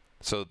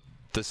 So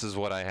this is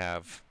what I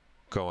have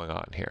going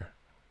on here.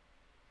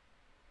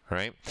 All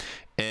right?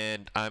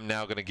 And I'm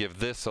now going to give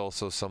this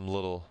also some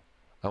little,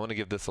 I want to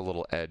give this a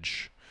little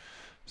edge.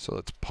 So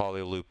let's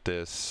poly loop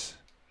this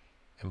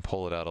and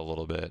pull it out a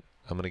little bit.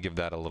 I'm going to give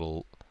that a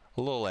little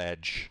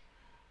edge.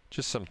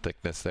 Just some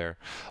thickness there.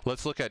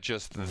 Let's look at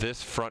just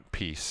this front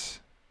piece.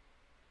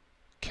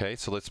 Okay,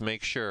 so let's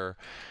make sure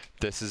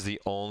this is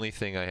the only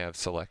thing I have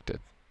selected.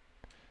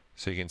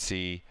 So you can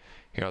see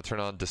here, I'll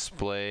turn on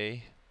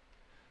display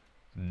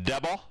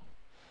double.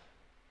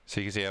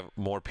 So you can see I have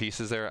more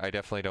pieces there. I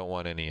definitely don't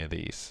want any of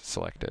these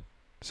selected.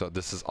 So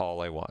this is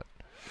all I want.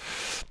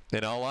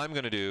 And all I'm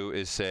going to do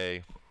is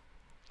say,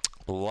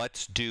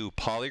 let's do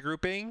poly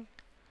grouping.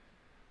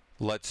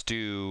 Let's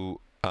do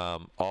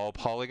all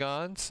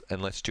polygons,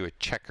 and let's do a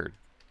checkered.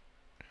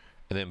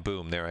 And then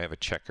boom, there I have a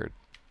checkered.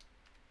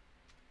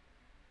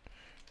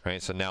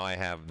 Right, so now I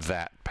have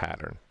that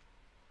pattern.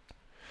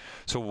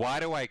 So why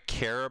do I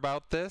care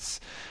about this?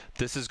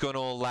 This is going to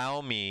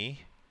allow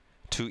me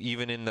to,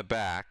 even in the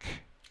back,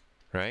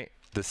 right,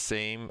 the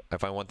same,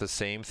 if I want the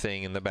same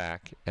thing in the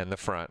back and the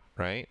front,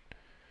 right,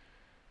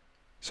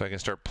 So I can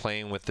start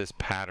playing with this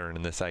pattern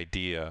and this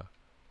idea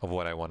of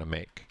what I want to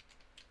make.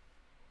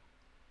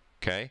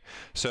 Okay,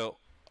 so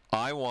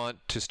I want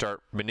to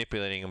start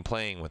manipulating and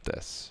playing with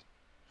this.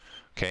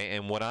 Okay,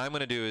 and what I'm going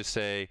to do is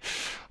say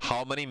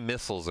how many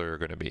missiles are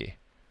going to be,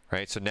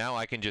 right? So now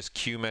I can just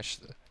Q mesh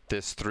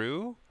this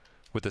through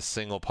with a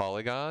single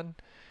polygon,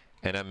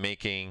 and I'm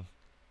making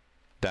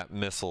that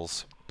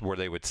missiles where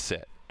they would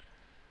sit.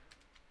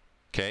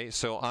 Okay,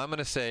 so I'm going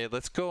to say,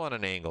 let's go on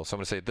an angle. So I'm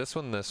going to say this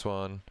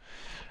one,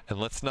 and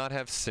let's not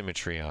have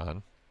symmetry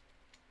on.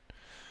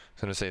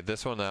 So I'm going to say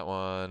this one, that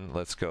one,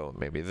 let's go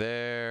maybe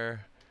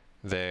there,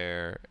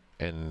 there,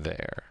 and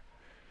there.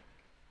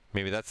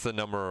 Maybe that's the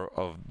number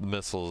of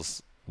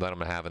missiles that I'm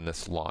going to have in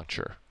this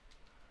launcher.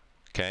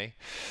 Okay,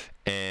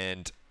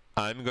 and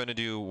I'm going to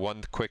do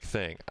one quick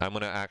thing. I'm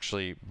going to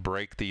actually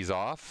break these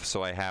off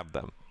so I have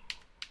them.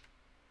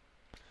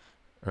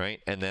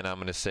 Right, and then I'm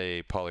going to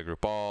say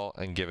polygroup all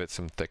and give it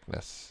some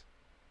thickness.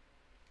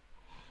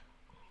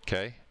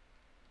 Okay,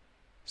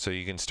 so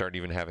you can start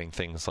even having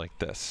things like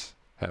this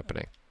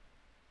happening.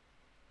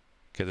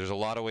 Okay, there's a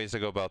lot of ways to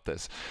go about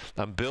this.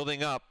 I'm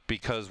building up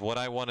because what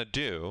I want to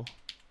do,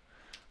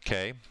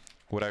 okay,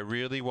 what I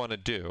really want to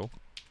do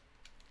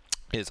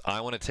is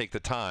I want to take the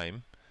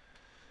time,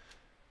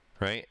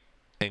 right,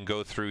 and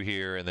go through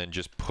here and then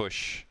just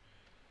push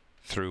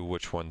through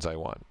which ones I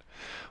want.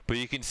 But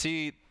you can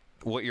see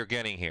what you're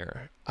getting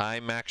here.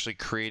 I'm actually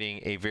creating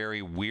a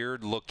very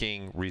weird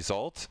looking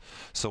result.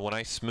 So when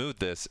I smooth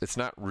this, it's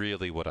not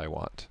really what I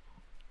want.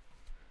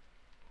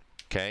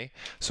 Okay,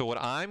 so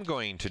what I'm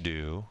going to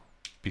do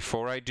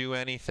before I do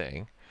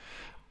anything,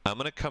 I'm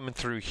going to come in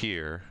through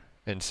here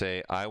and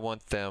say I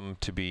want them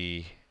to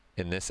be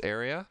in this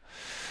area,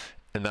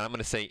 and then I'm going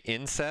to say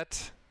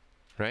inset,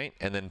 right,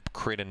 and then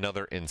create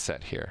another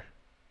inset here,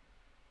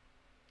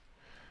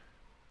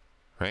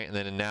 right, and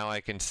then now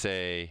I can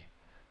say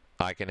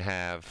I can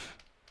have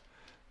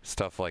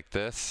stuff like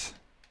this,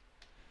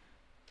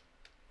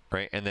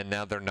 right, and then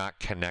now they're not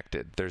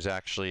connected. There's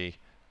actually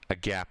a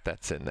gap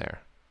that's in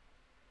there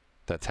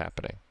that's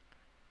happening.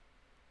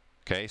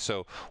 Okay,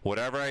 so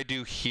whatever I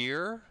do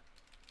here,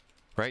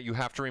 right, you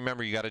have to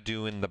remember you got to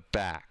do in the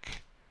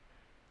back,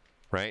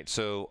 right?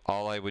 So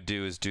all I would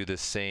do is do the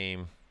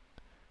same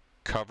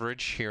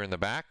coverage here in the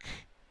back,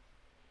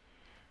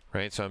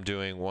 right? So I'm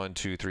doing 1,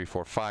 2, 3,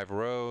 4, 5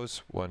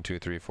 rows, 1, 2,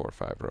 3, 4,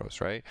 5 rows,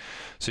 right?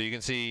 So you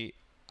can see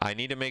I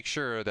need to make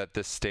sure that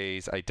this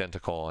stays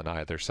identical on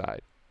either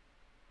side,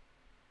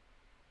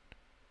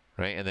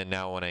 right? And then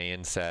now when I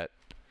inset,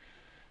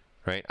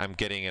 right, I'm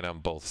getting it on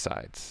both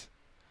sides.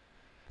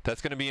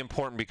 That's going to be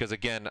important because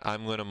again,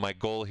 my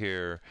goal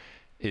here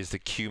is to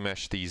Q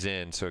mesh these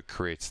in so it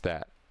creates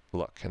that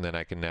look. And then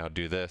I can now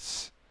do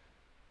this,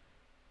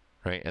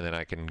 right? And then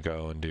I can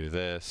go and do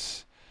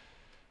this,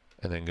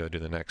 and then go do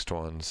the next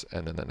ones,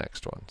 and then the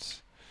next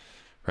ones,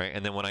 right?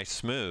 And then when I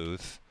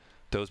smooth,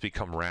 those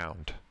become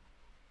round.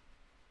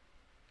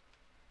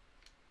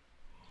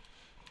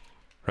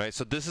 Right?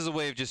 So this is a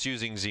way of just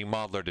using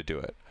ZModeler to do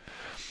it.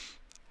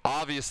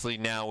 Obviously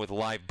now with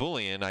live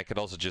boolean, I could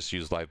also just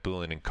use live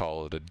boolean and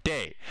call it a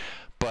day.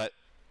 But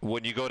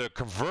when you go to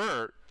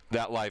convert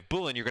that live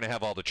boolean, you're going to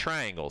have all the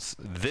triangles.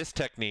 This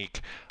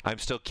technique, I'm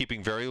still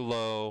keeping very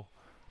low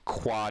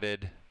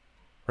quadded,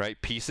 right,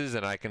 pieces,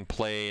 and I can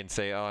play and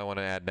say, oh, I want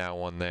to add now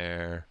one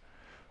there.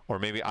 Or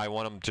maybe I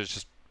want them to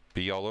just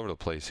be all over the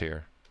place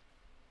here.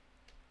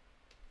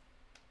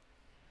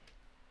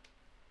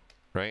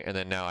 Right? And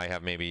then now I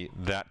have maybe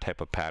that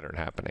type of pattern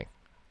happening.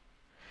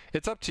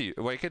 It's up to you,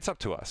 like it's up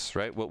to us,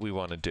 right, what we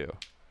want to do.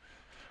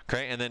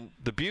 Okay, and then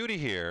the beauty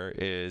here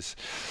is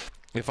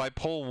if I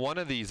pull one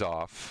of these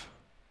off,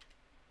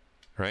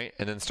 right,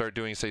 and then start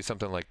doing, say,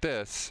 something like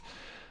this,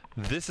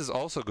 this is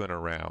also going to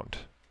round.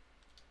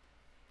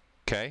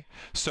 Okay,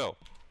 so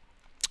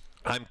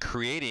I'm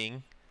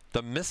creating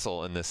the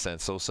missile in this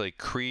sense. So we'll say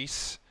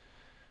crease,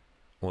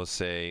 we'll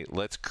say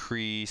let's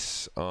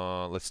crease,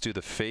 let's do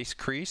the face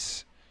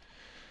crease.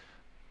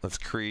 Let's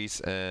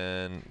crease,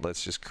 and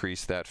let's just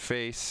crease that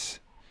face,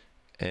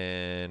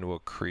 and we'll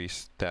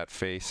crease that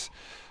face.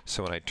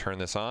 So when I turn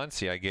this on,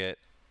 see, I get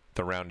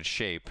the rounded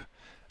shape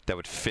that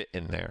would fit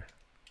in there.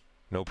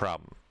 No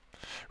problem,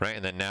 right?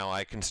 And then now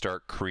I can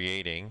start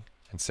creating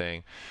and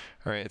saying,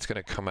 all right, it's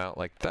going to come out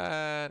like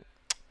that.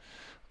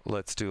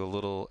 Let's do a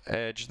little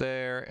edge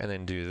there, and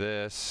then do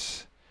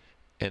this.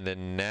 And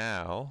then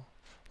now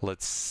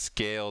let's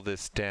scale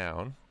this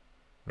down,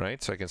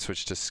 right? So I can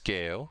switch to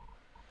scale.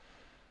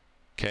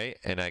 Okay,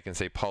 and I can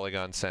say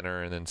polygon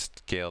center and then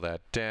scale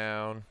that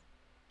down,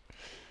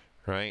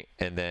 right?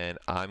 And then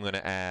I'm going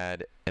to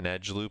add an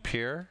edge loop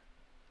here,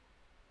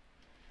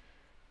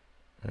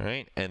 all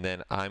right? And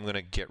then I'm going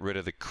to get rid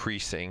of the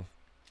creasing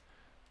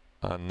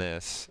on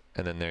this,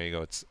 and then there you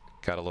go. It's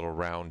got a little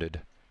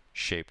rounded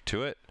shape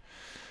to it.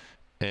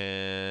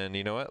 And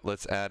you know what?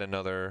 Let's add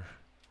another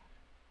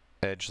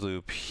edge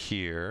loop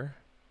here,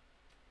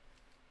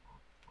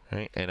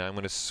 right? And I'm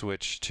going to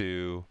switch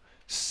to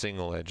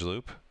single edge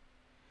loop.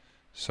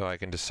 So I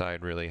can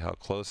decide really how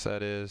close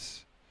that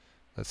is.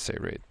 Let's say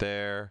right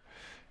there.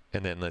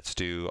 And then let's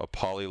do a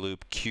polyloop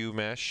Q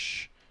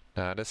mesh,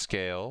 not a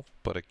scale,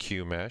 but a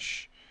Q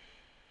mesh.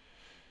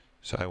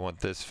 So I want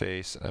this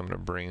face, I'm going to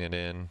bring it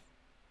in.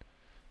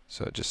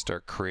 So just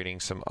start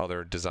creating some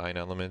other design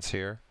elements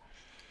here.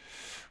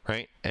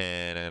 Right?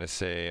 And I'm going to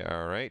say,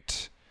 all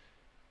right,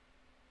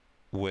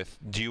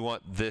 do you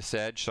want this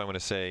edge? So I'm going to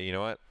say, you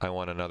know what? I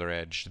want another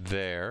edge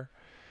there.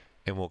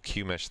 And we'll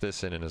Q mesh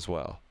this in as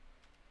well.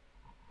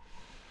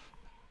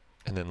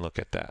 And then look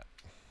at that.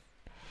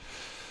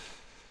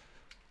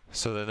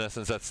 So in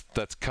essence,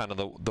 that's kind of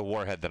the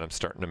warhead that I'm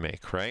starting to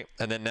make, right?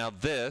 And then now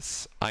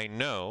this, I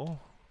know,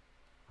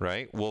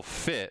 right, will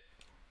fit,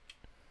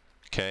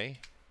 okay,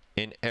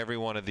 in every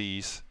one of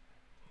these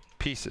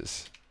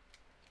pieces.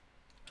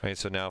 Right,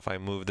 so now if I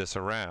move this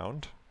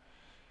around,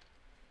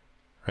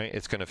 right,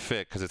 it's going to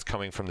fit because it's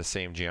coming from the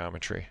same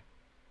geometry.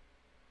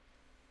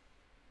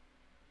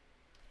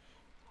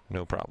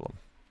 No problem.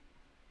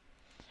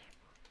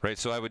 Right,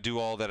 so I would do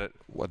all that at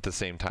the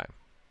same time.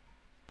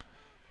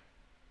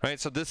 Right,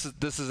 so this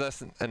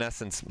is in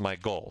essence my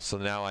goal. So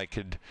now I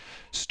could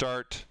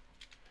start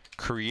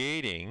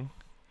creating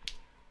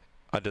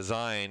a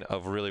design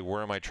of really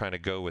where am I trying to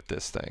go with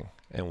this thing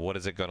and what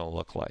is it going to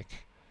look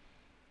like.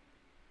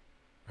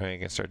 Right, I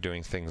can start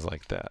doing things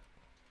like that.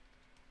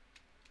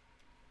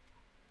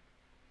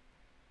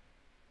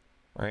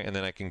 Right, and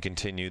then I can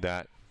continue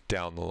that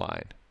down the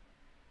line.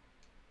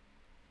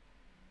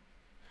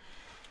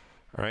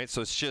 All right,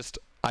 so it's just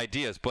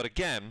ideas, but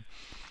again,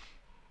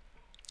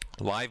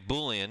 live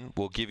Boolean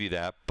will give you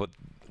that, but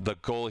the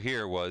goal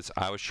here was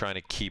I was trying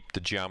to keep the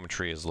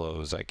geometry as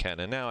low as I can.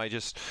 And now I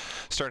just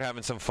start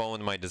having some fun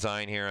with my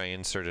design here. I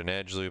insert an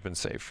edge loop and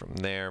say from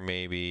there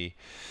maybe,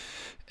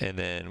 and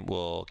then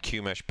we'll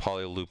QMesh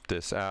polyloop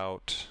this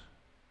out.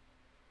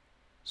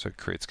 So it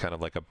creates kind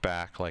of like a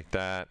back like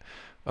that.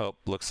 Oh,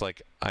 looks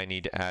like I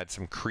need to add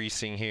some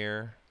creasing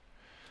here.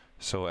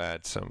 So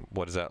add some,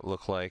 what does that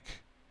look like?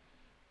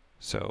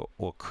 So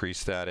we'll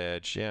crease that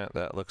edge. Yeah,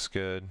 that looks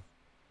good.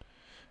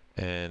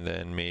 And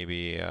then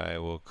maybe I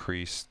will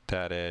crease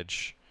that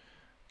edge.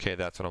 Okay,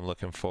 that's what I'm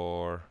looking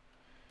for.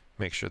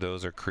 Make sure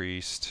those are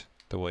creased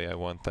the way I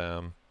want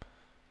them.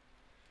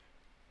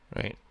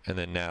 Right? And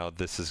then now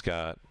this has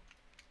got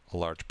a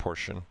large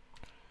portion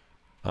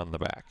on the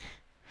back.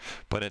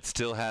 But it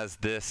still has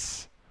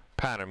this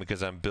pattern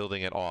because I'm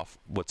building it off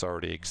what's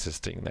already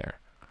existing there.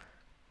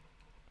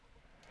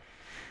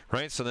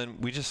 Right? So then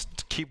we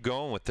just keep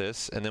going with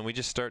this, and then we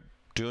just start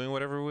doing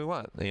whatever we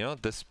want. You know,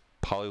 this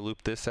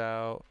polyloop this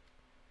out,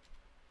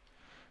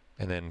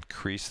 and then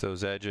crease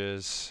those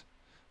edges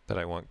that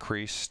I want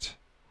creased.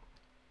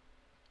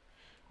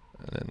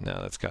 And then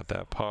now that's got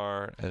that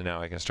part, and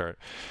now I can start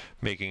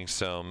making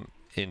some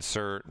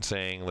insert,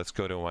 saying let's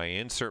go to my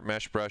insert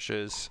mesh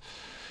brushes,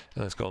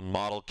 and let's go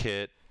model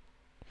kit,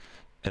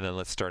 and then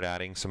let's start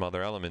adding some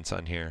other elements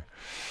on here.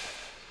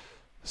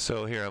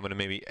 So here I'm going to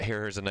maybe,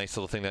 here's a nice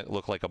little thing that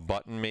looked like a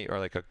button, or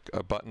like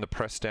a button to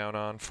press down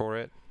on for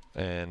it.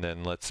 And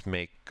then let's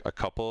make a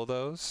couple of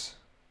those.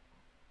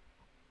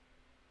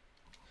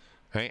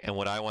 Right, and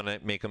what I want to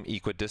make them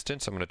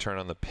equidistant, so I'm going to turn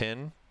on the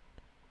pin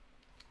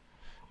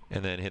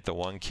and then hit the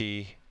 1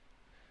 key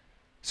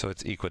so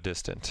it's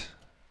equidistant.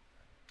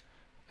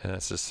 And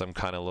that's just some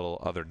kind of little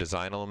other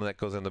design element that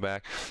goes in the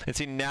back. And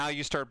see, now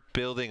you start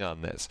building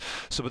on this.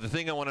 So but the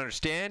thing I want to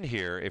understand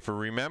here, if we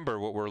remember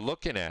what we're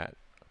looking at,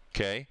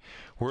 okay,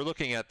 we're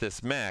looking at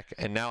this mech,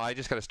 and now I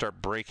just got to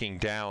start breaking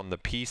down the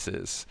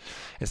pieces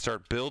and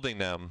start building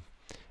them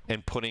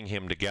and putting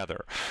him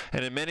together.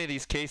 And in many of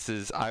these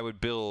cases, I would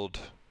build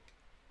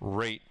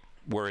right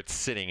where it's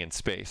sitting in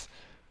space,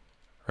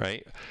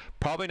 right?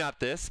 Probably not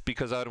this,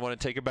 because I would want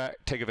to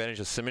take advantage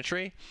of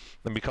symmetry,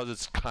 and because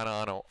it's kind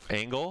of on an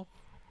angle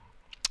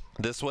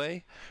this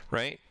way,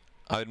 right?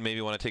 I would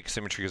maybe want to take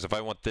symmetry, because if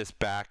I want this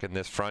back and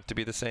this front to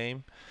be the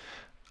same,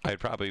 I'd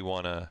probably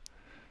want to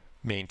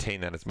maintain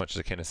that as much as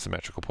I can as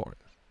symmetrical point.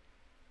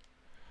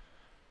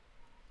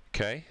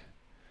 Okay,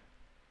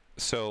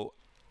 so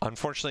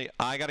unfortunately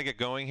I got to get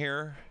going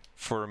here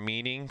for a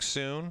meeting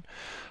soon,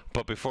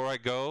 but before I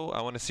go,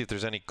 I want to see if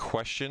there's any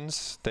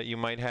questions that you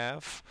might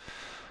have.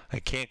 I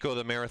can't go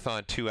the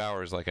marathon 2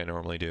 hours like I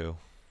normally do.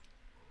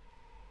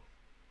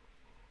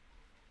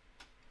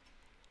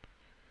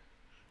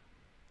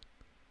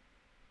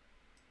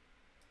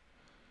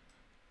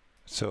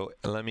 So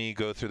let me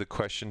go through the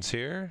questions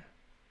here.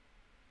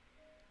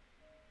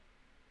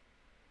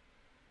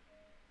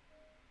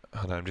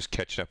 Hold on, I'm just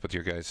catching up with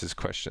your guys'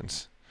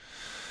 questions.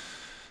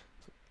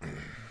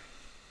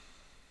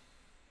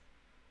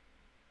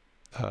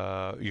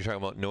 You're talking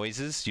about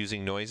noises,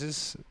 using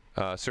noises,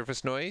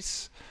 surface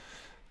noise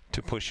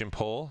to push and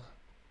pull.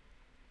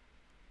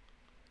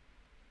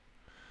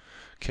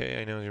 Okay,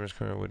 I know ZBrush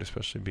Core would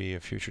especially be a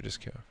future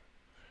discount.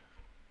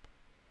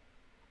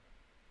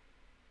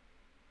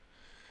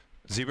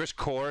 ZBrush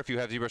Core, if you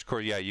have ZBrush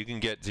Core, yeah, you can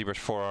get ZBrush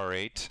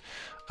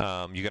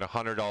 4R8. You get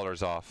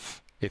 $100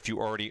 off. If you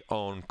already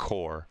own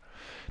Core,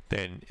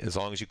 then as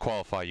long as you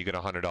qualify, you get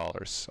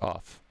 $100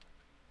 off.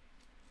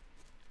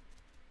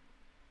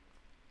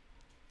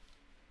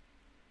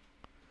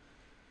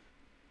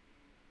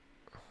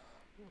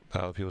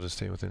 Allow people to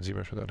stay within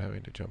ZBrush without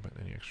having to jump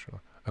in any extra.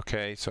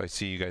 Okay, so I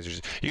see you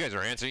guys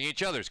are answering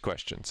each other's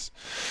questions.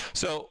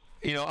 So,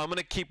 you know, I'm going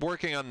to keep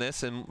working on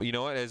this, and you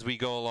know what, as we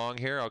go along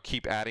here, I'll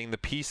keep adding the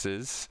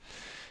pieces,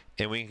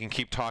 and we can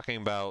keep talking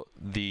about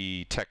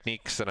the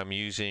techniques that I'm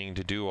using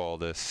to do all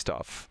this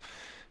stuff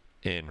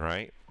in,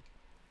 right?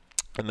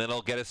 And then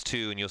I'll get us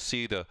to, and you'll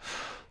see the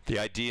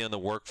idea and the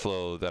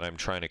workflow that I'm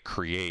trying to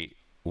create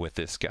with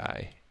this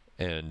guy.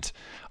 And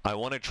I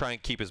want to try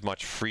and keep as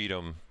much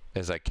freedom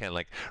as I can.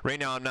 Like right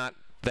now,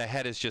 the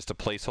head is just a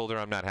placeholder.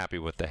 I'm not happy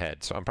with the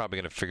head, so I'm probably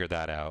going to figure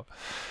that out.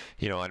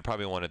 You know, I'd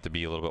probably want it to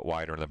be a little bit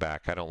wider in the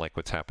back. I don't like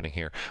what's happening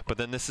here. But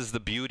then this is the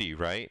beauty,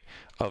 right,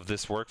 of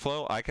this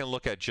workflow. I can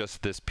look at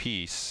just this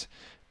piece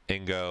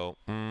and go,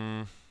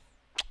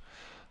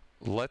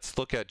 let's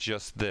look at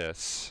just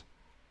this,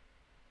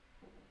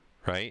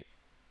 right?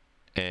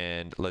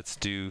 And let's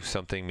do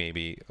something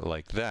maybe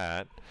like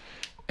that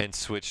and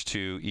switch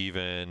to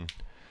even,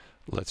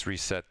 let's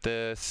reset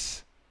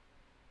this.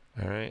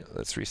 All right,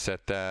 let's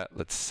reset that.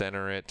 Let's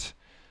center it,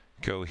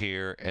 go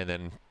here, and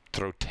then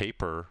throw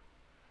taper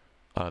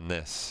on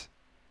this.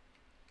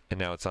 And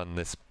now it's on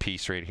this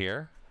piece right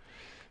here.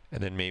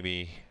 And then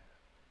maybe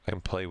I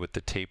can play with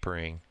the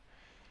tapering.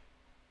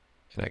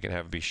 And I can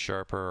have it be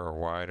sharper or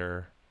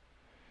wider.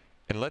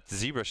 And let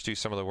ZBrush do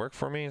some of the work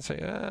for me and say,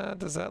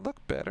 does that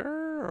look better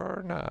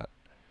or not?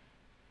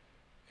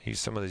 Use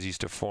some of these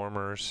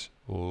deformers.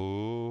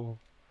 Ooh.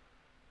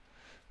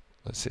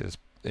 Let's see, this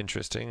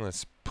interesting.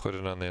 Let's put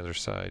it on the other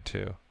side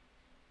too.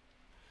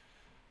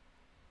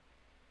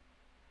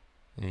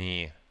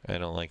 Yeah, I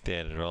don't like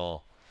that at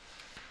all.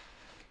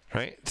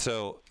 Right?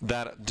 So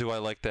that, do I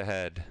like the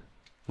head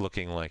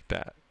looking like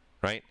that?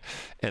 Right?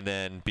 And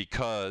then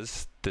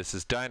because this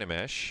is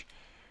Dynamesh,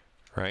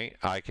 right,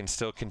 I can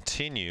still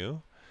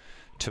continue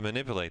to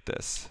manipulate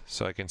this.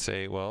 So I can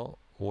say, well,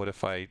 what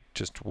if I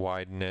just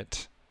widen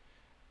it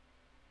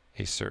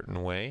a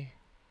certain way,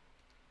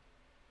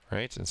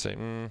 right? And say,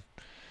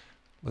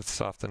 let's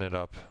soften it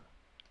up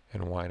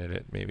and widen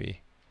it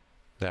maybe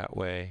that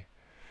way.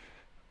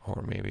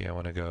 Or maybe I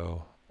want to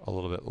go a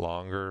little bit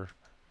longer,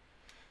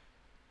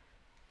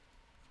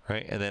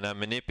 right? And then I'm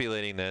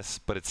manipulating this,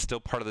 but it's still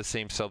part of the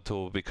same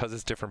subtool. Because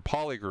it's different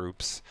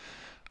polygroups,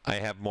 I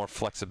have more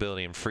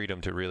flexibility and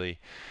freedom to really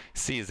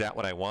see, is that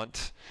what I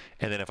want?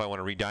 And then if I want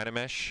to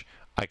re-Dynamesh,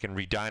 I can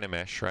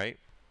re-Dynamesh, right?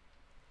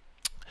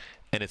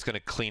 And it's going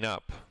to clean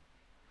up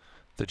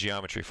the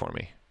geometry for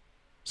me.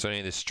 So any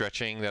of the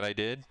stretching that I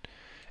did,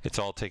 it's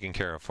all taken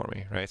care of for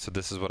me, right? So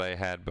this is what I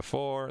had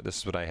before, this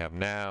is what I have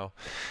now.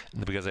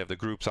 And because I have the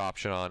groups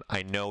option on,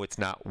 I know it's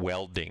not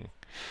welding.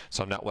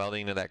 So I'm not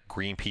welding to that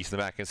green piece in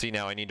the back. And see,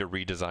 now I need to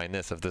redesign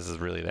this if this is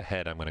really the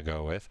head I'm going to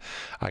go with.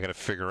 I got to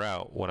figure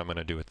out what I'm going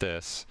to do with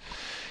this.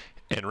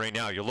 And right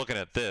now, you're looking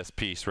at this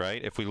piece,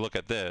 right? If we look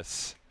at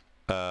this,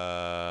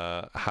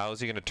 how is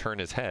he going to turn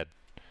his head,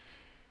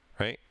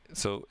 right?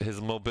 So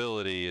his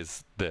mobility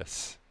is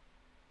this.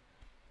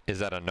 Is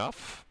that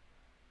enough?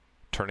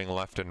 Turning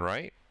left and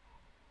right,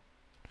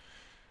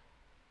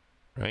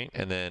 right?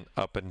 And then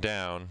up and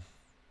down.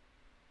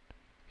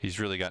 He's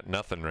really got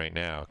nothing right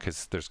now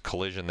because there's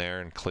collision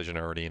there and collision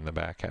already in the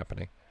back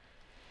happening.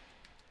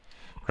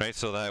 Right,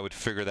 so then I would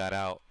figure that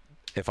out.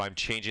 If I'm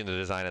changing the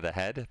design of the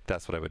head,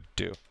 that's what I would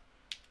do.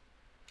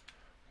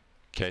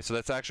 Okay, so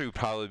that's actually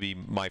probably be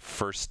my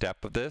first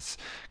step of this,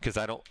 because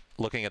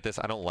looking at this,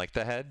 I don't like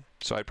the head.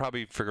 So I'd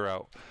probably figure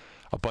out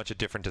a bunch of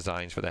different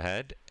designs for the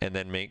head and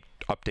then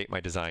update my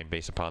design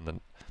based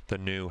upon the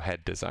new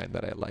head design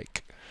that I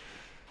like.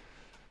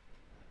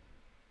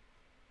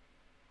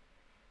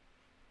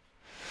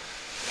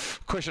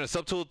 Question, a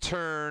subtool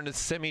turned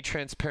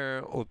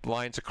semi-transparent with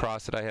lines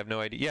across it. I have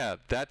no idea. Yeah,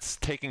 that's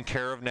taken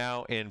care of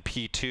now in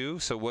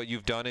P2. So what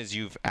you've done is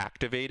you've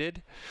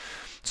activated.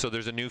 So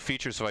there's a new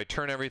feature. So I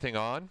turn everything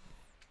on.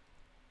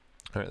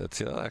 All right, let's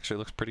see. That actually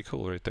looks pretty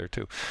cool right there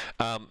too.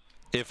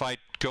 If I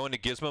go into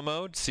gizmo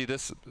mode, see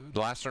this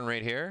last one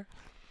right here?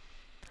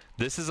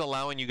 This is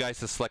allowing you guys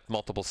to select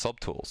multiple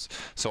subtools.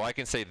 So I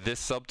can say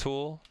this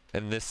subtool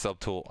and this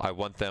subtool, I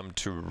want them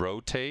to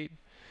rotate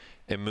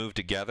and move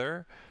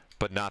together,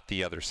 but not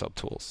the other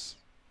subtools.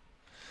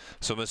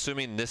 So I'm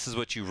assuming this is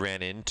what you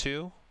ran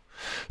into.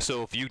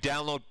 So if you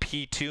download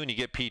P2 and you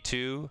get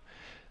P2,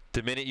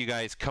 the minute you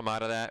guys come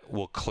out of that,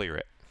 we'll clear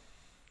it.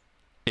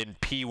 In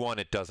P1,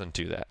 it doesn't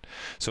do that.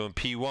 So in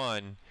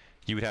P1,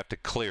 you would have to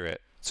clear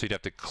it. So you'd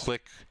have to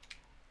click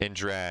and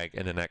drag,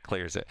 and then that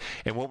clears it.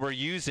 And what we're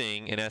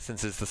using, in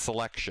essence, is the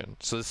selection.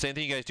 So the same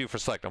thing you guys do for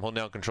select. I'm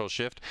holding down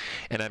Control-Shift,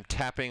 and I'm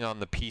tapping on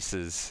the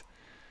pieces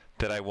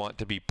that I want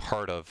to be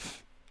part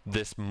of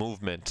this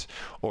movement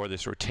or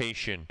this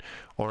rotation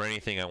or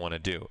anything I want to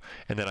do.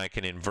 And then I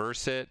can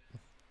inverse it,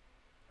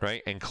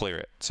 right, and clear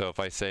it. So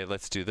if I say,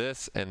 let's do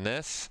this and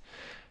this,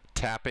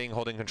 tapping,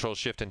 holding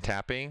Control-Shift and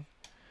tapping,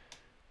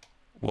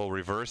 we'll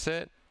reverse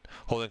it.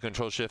 Holding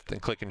Control-Shift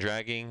and click and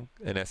dragging,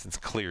 in essence,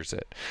 clears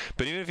it.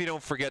 But even if you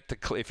don't forget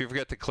to, if you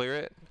forget to clear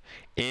it,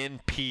 in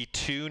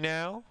P2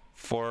 now,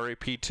 for a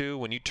P2,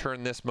 when you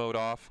turn this mode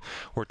off,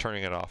 we're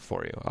turning it off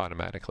for you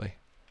automatically.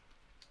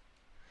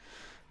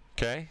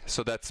 Okay,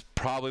 so that's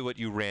probably what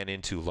you ran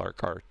into,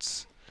 Lark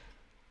Arts.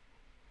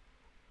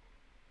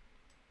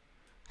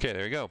 Okay,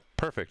 there you go.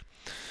 Perfect.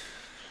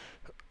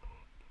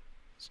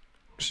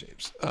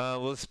 Shapes.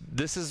 Well,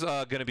 this is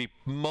going to be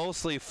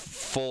mostly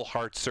full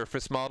hard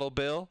surface model,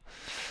 Bill.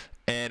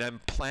 And I'm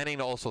planning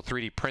to also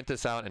 3D print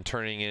this out and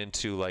turning it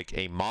into like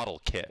a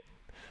model kit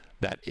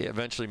that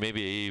eventually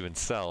maybe I even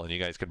sell, and you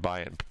guys could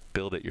buy it and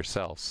build it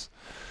yourselves.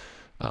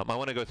 I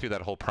want to go through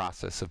that whole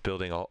process of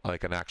building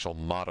like an actual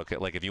model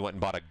kit. Like if you went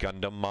and bought a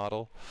Gundam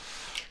model,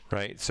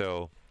 right?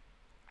 So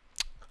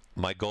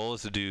my goal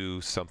is to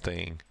do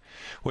something,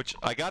 which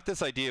I got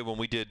this idea when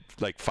we did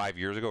like 5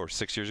 years ago or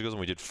 6 years ago when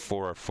we did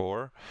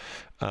 4R4.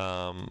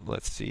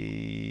 Let's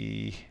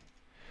see,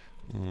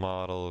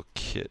 model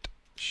kit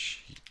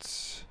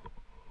sheets.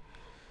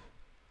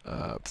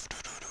 I'm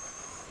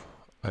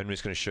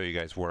just going to show you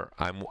guys where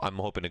I'm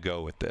hoping to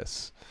go with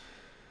this.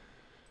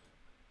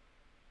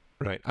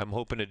 Right, I'm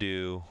hoping to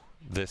do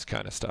this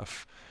kind of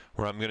stuff,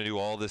 where I'm going to do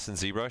all this in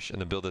ZBrush and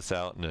then build this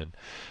out and then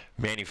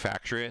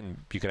manufacture it, and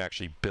you can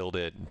actually build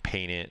it and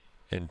paint it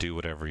and do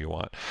whatever you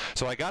want.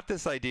 So I got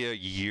this idea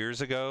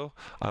years ago.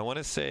 I want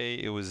to say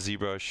it was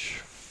ZBrush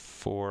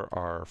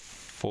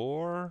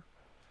 4R4.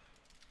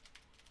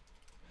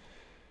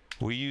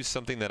 We used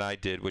something that I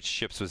did, which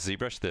ships with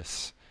ZBrush.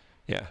 This,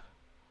 yeah.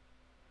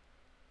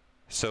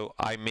 So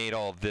I made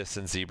all of this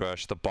in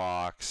ZBrush, the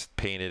box,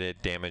 painted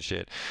it, damaged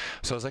it.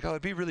 So I was like, oh,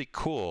 it'd be really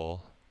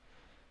cool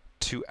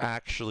to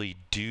actually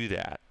do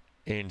that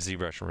in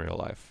ZBrush in real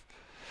life.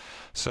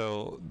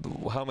 So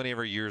how many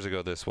ever years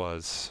ago this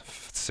was?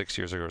 6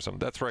 years ago or something.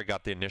 That's where I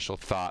got the initial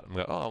thought. I'm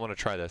like, oh, I want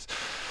to try this.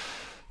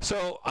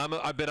 So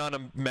I've been on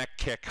a mech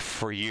kick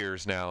for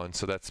years now, and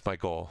so that's my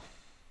goal.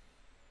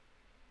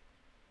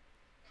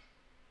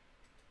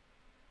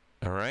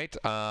 All right,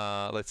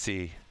 let's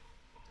see.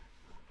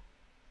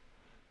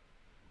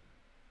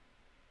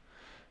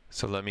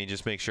 So let me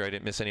just make sure I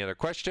didn't miss any other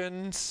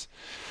questions.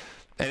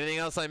 Anything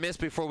else I missed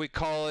before we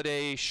call it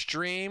a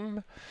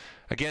stream?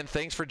 Again,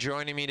 thanks for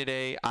joining me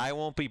today. I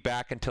won't be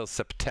back until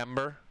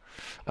September.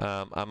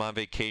 I'm on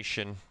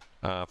vacation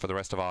for the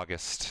rest of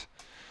August.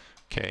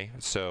 Okay,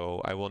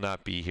 so I will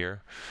not be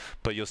here.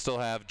 But you'll still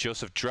have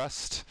Joseph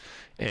Drust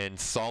and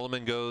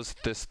Solomon Goes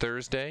this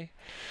Thursday.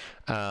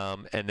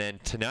 And then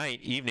tonight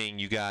evening,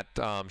 you got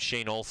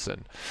Shane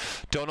Olson.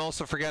 Don't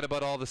also forget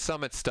about all the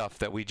Summit stuff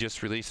that we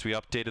just released. We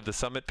updated the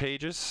Summit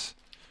pages.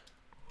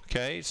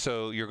 Okay,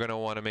 so you're going to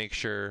want to make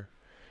sure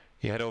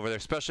you head over there,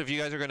 especially if you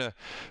guys are going to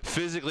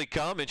physically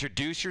come,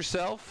 introduce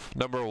yourself,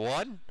 number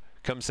one,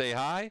 come say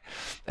hi.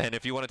 And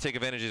if you want to take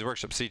advantage of these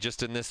workshops, see,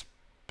 just in this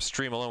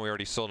stream alone, we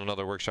already sold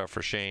another workshop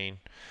for Shane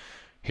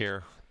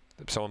here.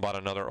 Someone bought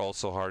another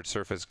also hard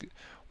surface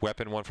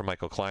weapon one from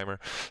Michael Clymer.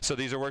 So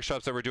these are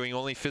workshops that we're doing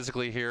only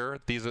physically here.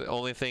 These are the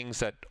only things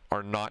that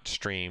are not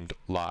streamed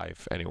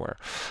live anywhere.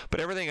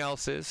 But everything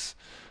else is.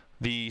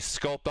 The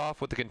sculpt off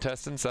with the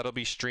contestants, that'll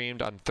be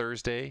streamed on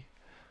Thursday,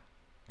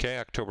 okay,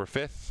 October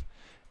 5th.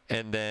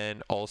 And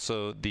then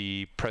also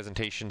the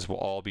presentations will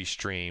all be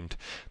streamed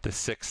the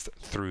 6th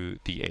through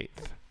the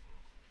 8th.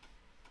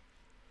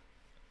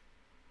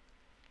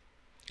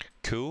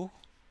 Cool.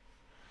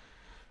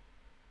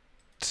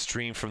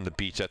 Stream from the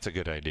beach, that's a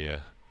good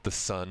idea. The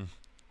sun.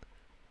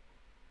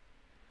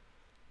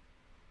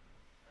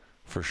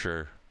 For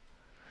sure.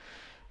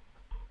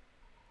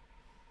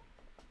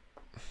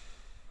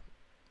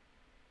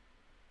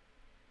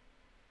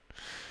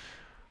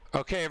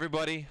 Okay,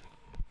 everybody.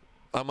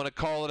 I'm going to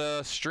call it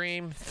a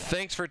stream.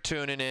 Thanks for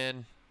tuning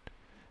in.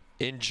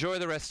 Enjoy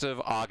the rest of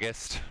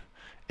August.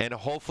 And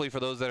hopefully for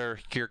those that are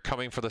here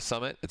coming for the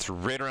summit, it's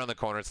right around the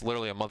corner. It's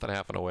literally a month and a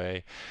half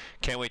away.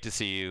 Can't wait to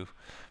see you.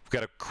 We've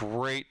got a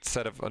great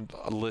set of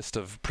a list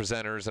of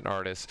presenters and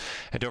artists.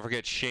 And don't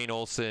forget, Shane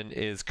Olson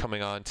is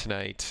coming on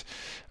tonight.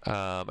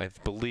 I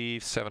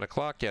believe 7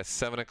 o'clock. Yes,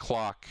 7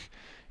 o'clock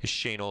is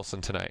Shane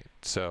Olson tonight.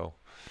 So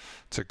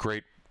it's a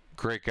great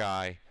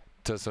guy.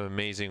 Does some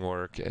amazing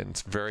work, and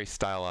it's very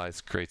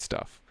stylized, great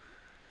stuff.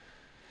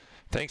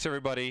 Thanks,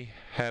 everybody.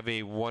 Have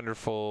a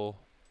wonderful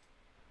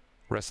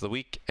rest of the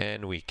week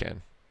and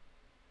weekend.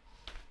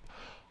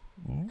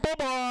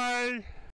 Bye-bye.